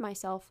where I led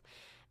myself,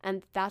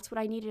 and that's what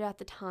I needed at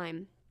the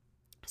time.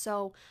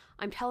 So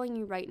I'm telling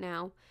you right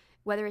now,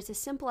 whether it's as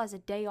simple as a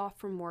day off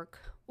from work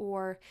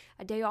or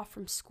a day off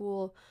from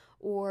school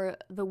or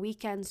the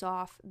weekends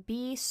off,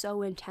 be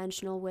so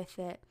intentional with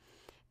it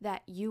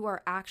that you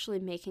are actually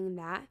making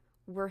that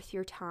worth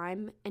your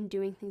time and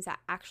doing things that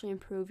actually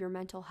improve your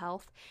mental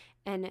health,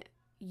 and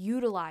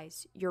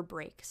utilize your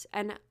breaks.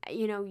 And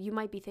you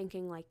might be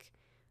thinking like,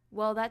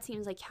 well, that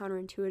seems like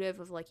counterintuitive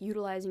of like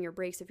utilizing your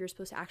breaks if you're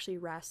supposed to actually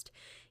rest.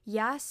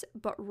 Yes,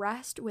 but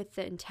rest with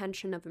the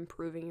intention of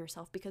improving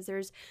yourself, because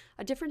there's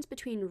a difference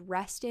between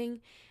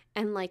resting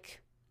and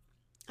like,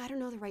 I don't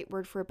know the right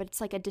word for it, but it's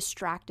like a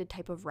distracted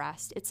type of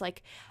rest. It's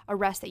like a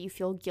rest that you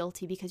feel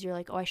guilty because you're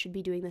like, oh, I should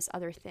be doing this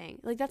other thing.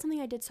 Like, that's something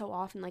I did so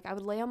often. Like, I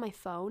would lay on my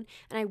phone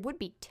and I would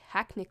be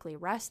technically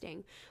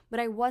resting, but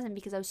I wasn't,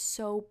 because I was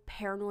so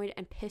paranoid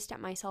and pissed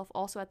at myself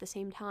also at the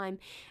same time,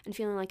 and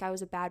feeling like I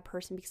was a bad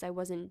person because I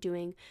wasn't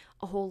doing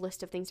a whole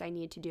list of things I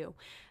needed to do.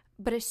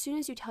 But as soon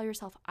as you tell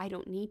yourself, I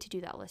don't need to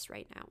do that list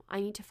right now.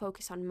 I need to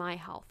focus on my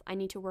health. I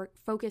need to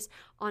focus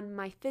on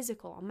my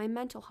physical, on my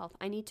mental health.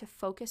 I need to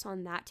focus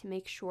on that to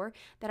make sure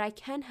that I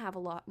can have a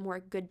lot more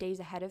good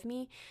days ahead of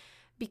me.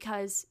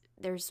 Because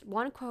there's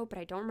one quote, but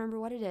I don't remember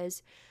what it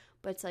is,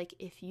 but it's like,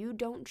 if you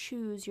don't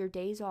choose your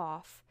days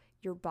off,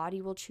 your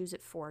body will choose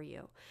it for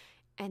you.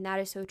 And that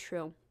is so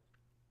true.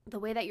 The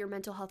way that your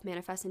mental health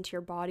manifests into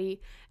your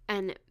body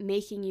and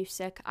making you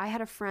sick. I had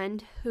a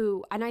friend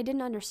who, and I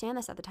didn't understand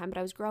this at the time, but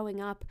I was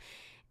growing up,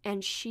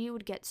 and she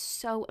would get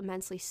so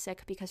immensely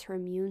sick because her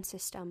immune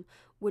system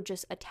would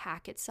just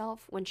attack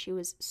itself when she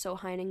was so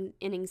high in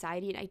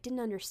anxiety. And I didn't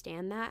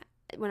understand that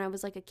when I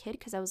was like a kid,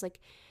 because I was like,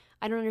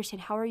 I don't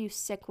understand. How are you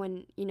sick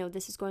when,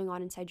 this is going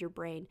on inside your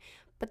brain?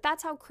 But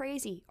that's how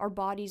crazy our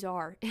bodies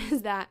are,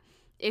 is that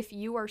if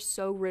you are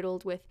so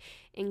riddled with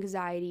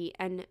anxiety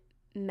and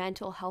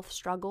mental health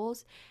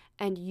struggles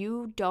and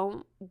you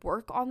don't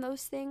work on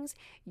those things,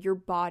 your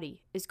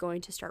body is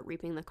going to start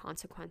reaping the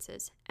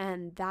consequences.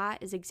 And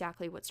that is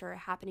exactly what started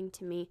happening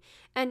to me.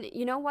 And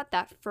you know what?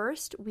 That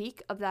first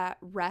week of that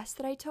rest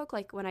that I took,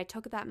 like when I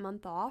took that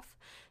month off,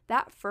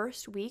 that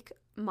first week,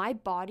 my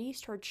body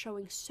started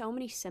showing so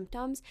many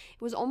symptoms.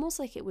 It was almost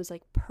like it was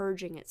like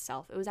purging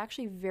itself. It was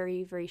actually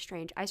very, very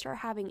strange. I started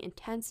having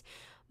intense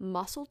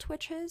muscle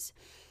twitches,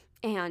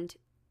 and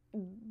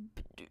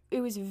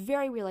it was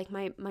very weird. Like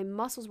my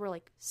muscles were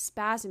like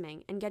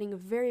spasming and getting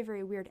very,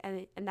 very weird.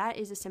 And that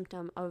is a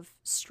symptom of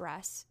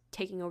stress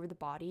taking over the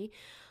body.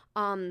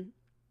 And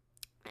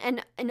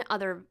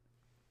other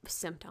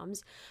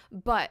symptoms,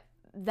 but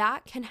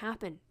that can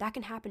happen.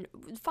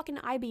 Fucking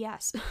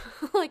IBS.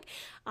 Like,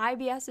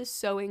 IBS is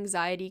so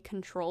anxiety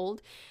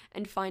controlled,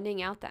 and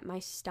finding out that my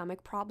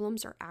stomach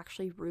problems are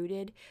actually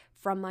rooted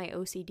from my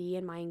OCD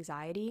and my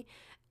anxiety.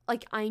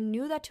 Like, I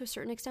knew that to a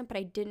certain extent, but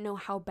I didn't know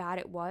how bad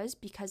it was,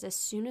 because as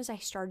soon as I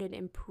started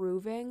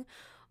improving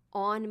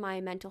on my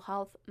mental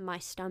health, my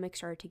stomach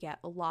started to get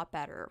a lot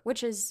better,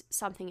 which is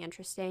something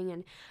interesting.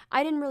 And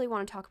I didn't really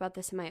want to talk about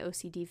this in my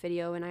OCD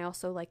video, and I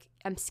also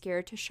I'm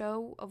scared to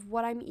show of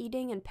what I'm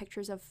eating and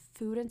pictures of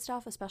food and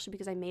stuff, especially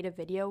because I made a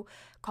video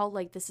called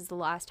this is the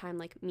last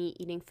time me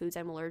eating foods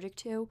I'm allergic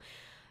to.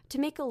 To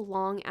make a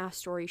long ass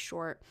story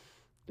short,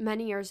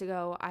 many years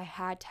ago, I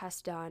had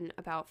tests done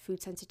about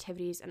food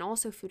sensitivities and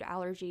also food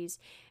allergies,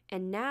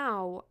 and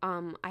now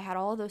I had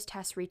all of those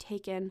tests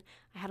retaken.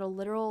 I had a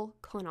literal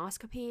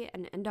colonoscopy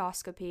and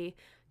endoscopy,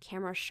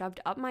 camera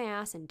shoved up my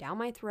ass and down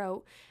my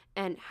throat,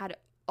 and had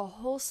a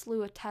whole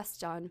slew of tests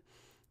done,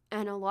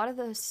 and a lot of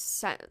the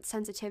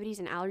sensitivities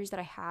and allergies that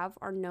I have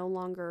are no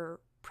longer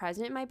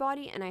present in my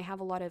body, and I have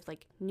a lot of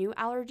new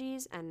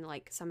allergies, and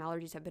some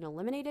allergies have been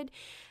eliminated.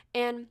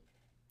 And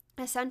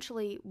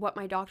essentially what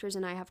my doctors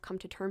and I have come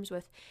to terms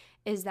with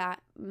is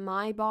that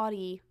my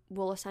body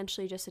will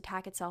essentially just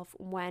attack itself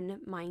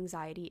when my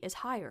anxiety is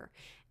higher,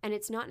 and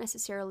it's not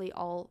necessarily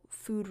all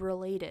food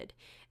related.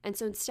 And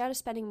so instead of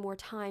spending more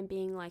time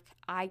being like,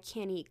 I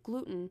can't eat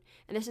gluten,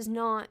 and this is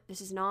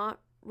not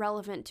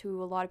relevant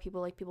to a lot of people,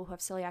 like people who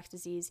have celiac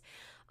disease,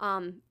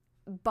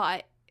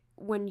 but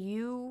when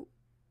you,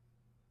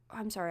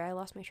 I'm sorry, I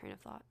lost my train of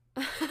thought.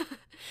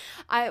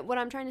 what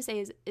I'm trying to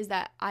say is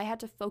that I had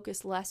to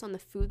focus less on the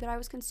food that I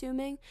was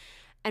consuming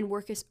and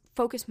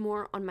focus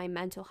more on my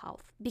mental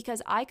health,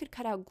 because I could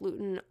cut out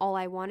gluten all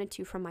I wanted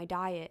to from my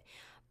diet,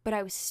 but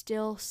I was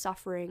still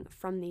suffering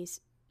from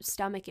these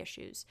stomach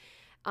issues.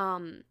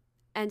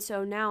 And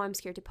so now I'm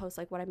scared to post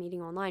like what I'm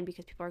eating online,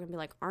 because people are going to be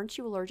like, aren't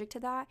you allergic to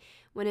that?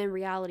 When in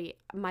reality,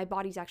 my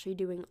body's actually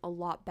doing a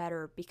lot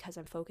better because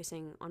I'm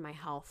focusing on my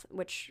health,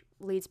 which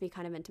leads me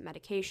kind of into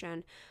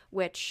medication,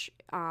 which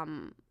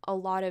a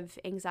lot of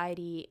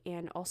anxiety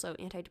and also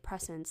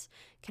antidepressants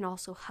can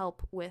also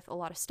help with a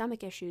lot of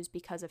stomach issues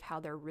because of how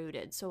they're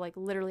rooted. So like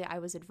literally I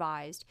was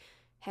advised,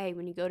 hey,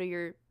 when you go to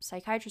your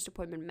psychiatrist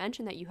appointment,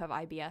 mention that you have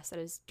IBS that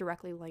is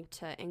directly linked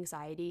to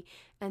anxiety,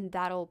 and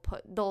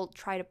they'll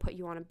try to put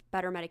you on a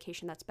better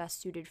medication that's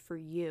best suited for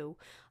you,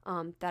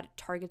 that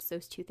targets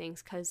those two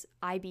things, because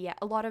a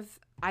lot of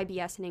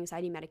IBS and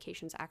anxiety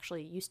medications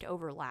actually used to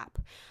overlap,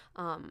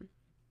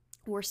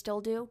 or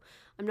still do.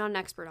 I'm not an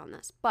expert on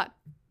this, but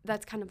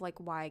that's kind of like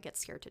why I get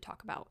scared to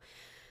talk about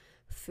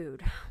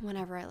food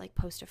whenever I like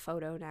post a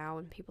photo now,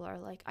 and people are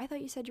like, I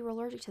thought you said you were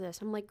allergic to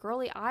this. I'm like,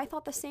 girly, I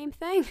thought the same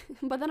thing,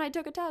 but then I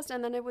took a test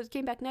and then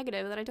came back negative,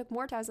 and then I took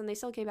more tests and they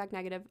still came back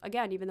negative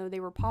again, even though they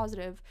were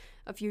positive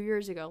a few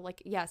years ago.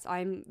 Like, yes,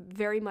 I'm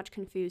very much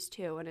confused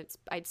too, and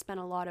I'd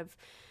spent a lot of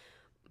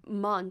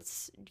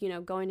months,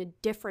 going to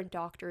different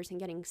doctors and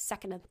getting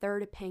second and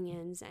third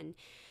opinions and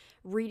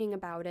reading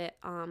about it.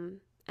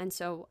 And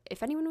so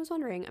if anyone was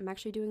wondering, I'm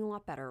actually doing a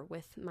lot better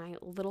with my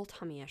little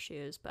tummy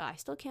issues, but I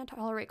still can't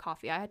tolerate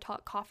coffee. I had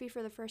coffee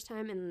for the first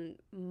time in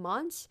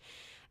months,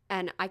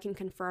 and I can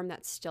confirm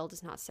that still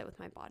does not sit with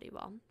my body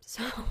well.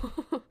 So,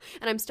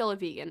 and I'm still a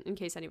vegan, in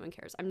case anyone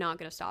cares. I'm not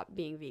going to stop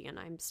being vegan.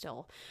 I'm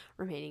still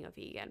remaining a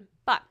vegan.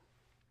 But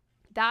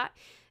that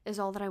is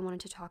all that I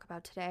wanted to talk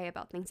about today,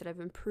 about things that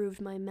have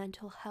improved my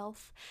mental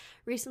health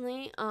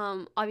recently.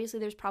 Obviously,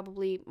 there's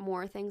probably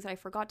more things that I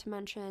forgot to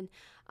mention.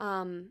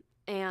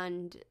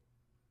 And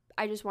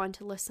I just wanted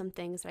to list some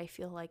things that I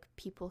feel like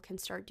people can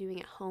start doing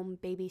at home,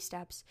 baby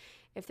steps,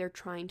 if they're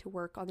trying to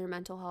work on their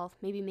mental health.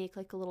 Maybe make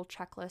like a little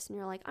checklist, and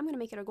you're like, I'm going to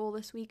make it a goal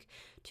this week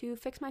to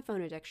fix my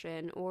phone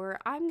addiction, or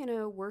I'm going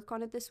to work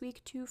on it this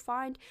week to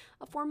find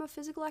a form of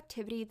physical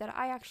activity that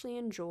I actually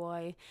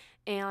enjoy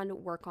and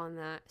work on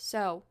that.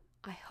 So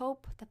I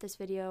hope that this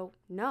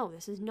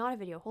is not a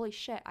video. Holy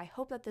shit. I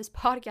hope that this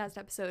podcast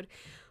episode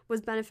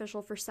was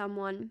beneficial for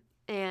someone.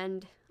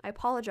 And I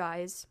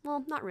apologize.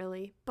 Well, not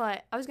really,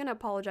 but I was going to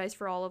apologize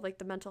for all of like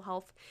the mental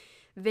health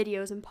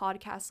videos and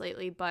podcasts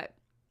lately, but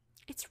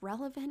it's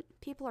relevant.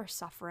 People are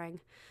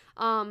suffering.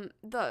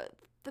 The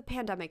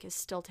pandemic is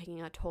still taking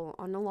a toll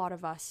on a lot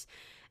of us,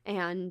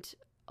 and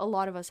a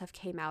lot of us have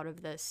came out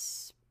of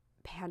this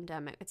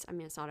pandemic. It's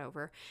not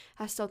over.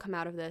 Has still come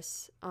out of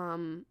this a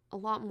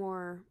lot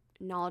more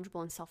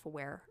knowledgeable and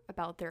self-aware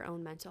about their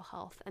own mental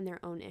health and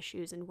their own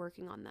issues and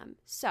working on them.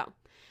 So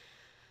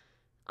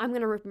I'm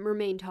going to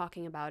remain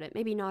talking about it.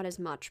 Maybe not as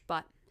much,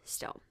 but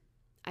still.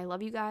 I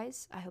love you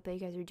guys. I hope that you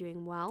guys are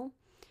doing well.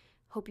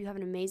 Hope you have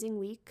an amazing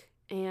week.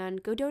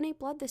 And go donate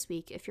blood this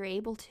week if you're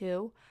able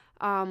to.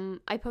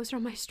 I posted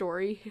on my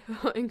story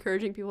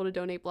encouraging people to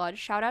donate blood.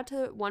 Shout out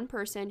to one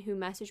person who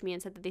messaged me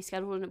and said that they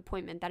scheduled an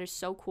appointment. That is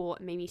so cool.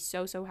 It made me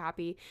so, so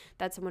happy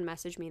that someone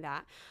messaged me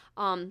that.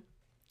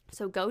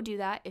 So go do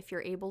that if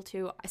you're able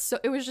to. So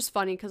it was just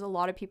funny because a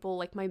lot of people,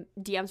 like my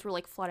DMs were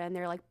like flooded, and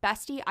they're like,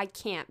 bestie, I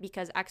can't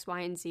because X,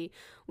 Y, and Z,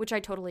 which I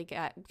totally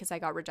get because I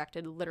got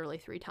rejected literally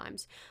 3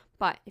 times.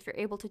 But if you're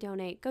able to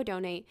donate, go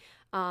donate.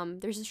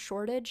 There's a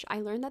shortage.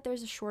 I learned that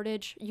there's a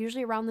shortage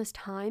usually around this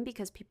time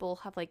because people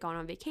have like gone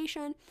on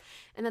vacation,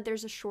 and that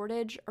there's a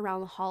shortage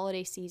around the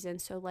holiday season.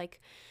 So like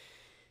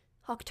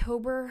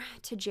October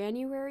to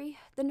January,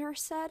 the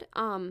nurse said.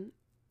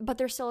 But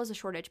there still is a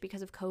shortage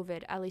because of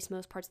COVID, at least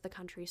most parts of the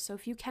country. So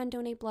if you can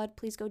donate blood,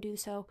 please go do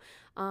so.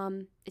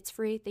 It's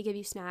free. They give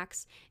you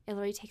snacks. It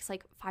literally takes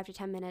like 5 to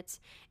 10 minutes,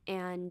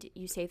 and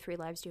you save 3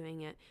 lives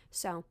doing it.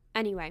 So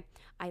anyway,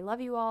 I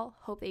love you all.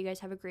 Hope that you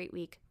guys have a great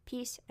week.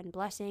 Peace and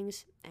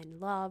blessings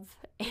and love.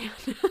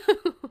 And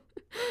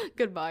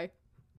goodbye.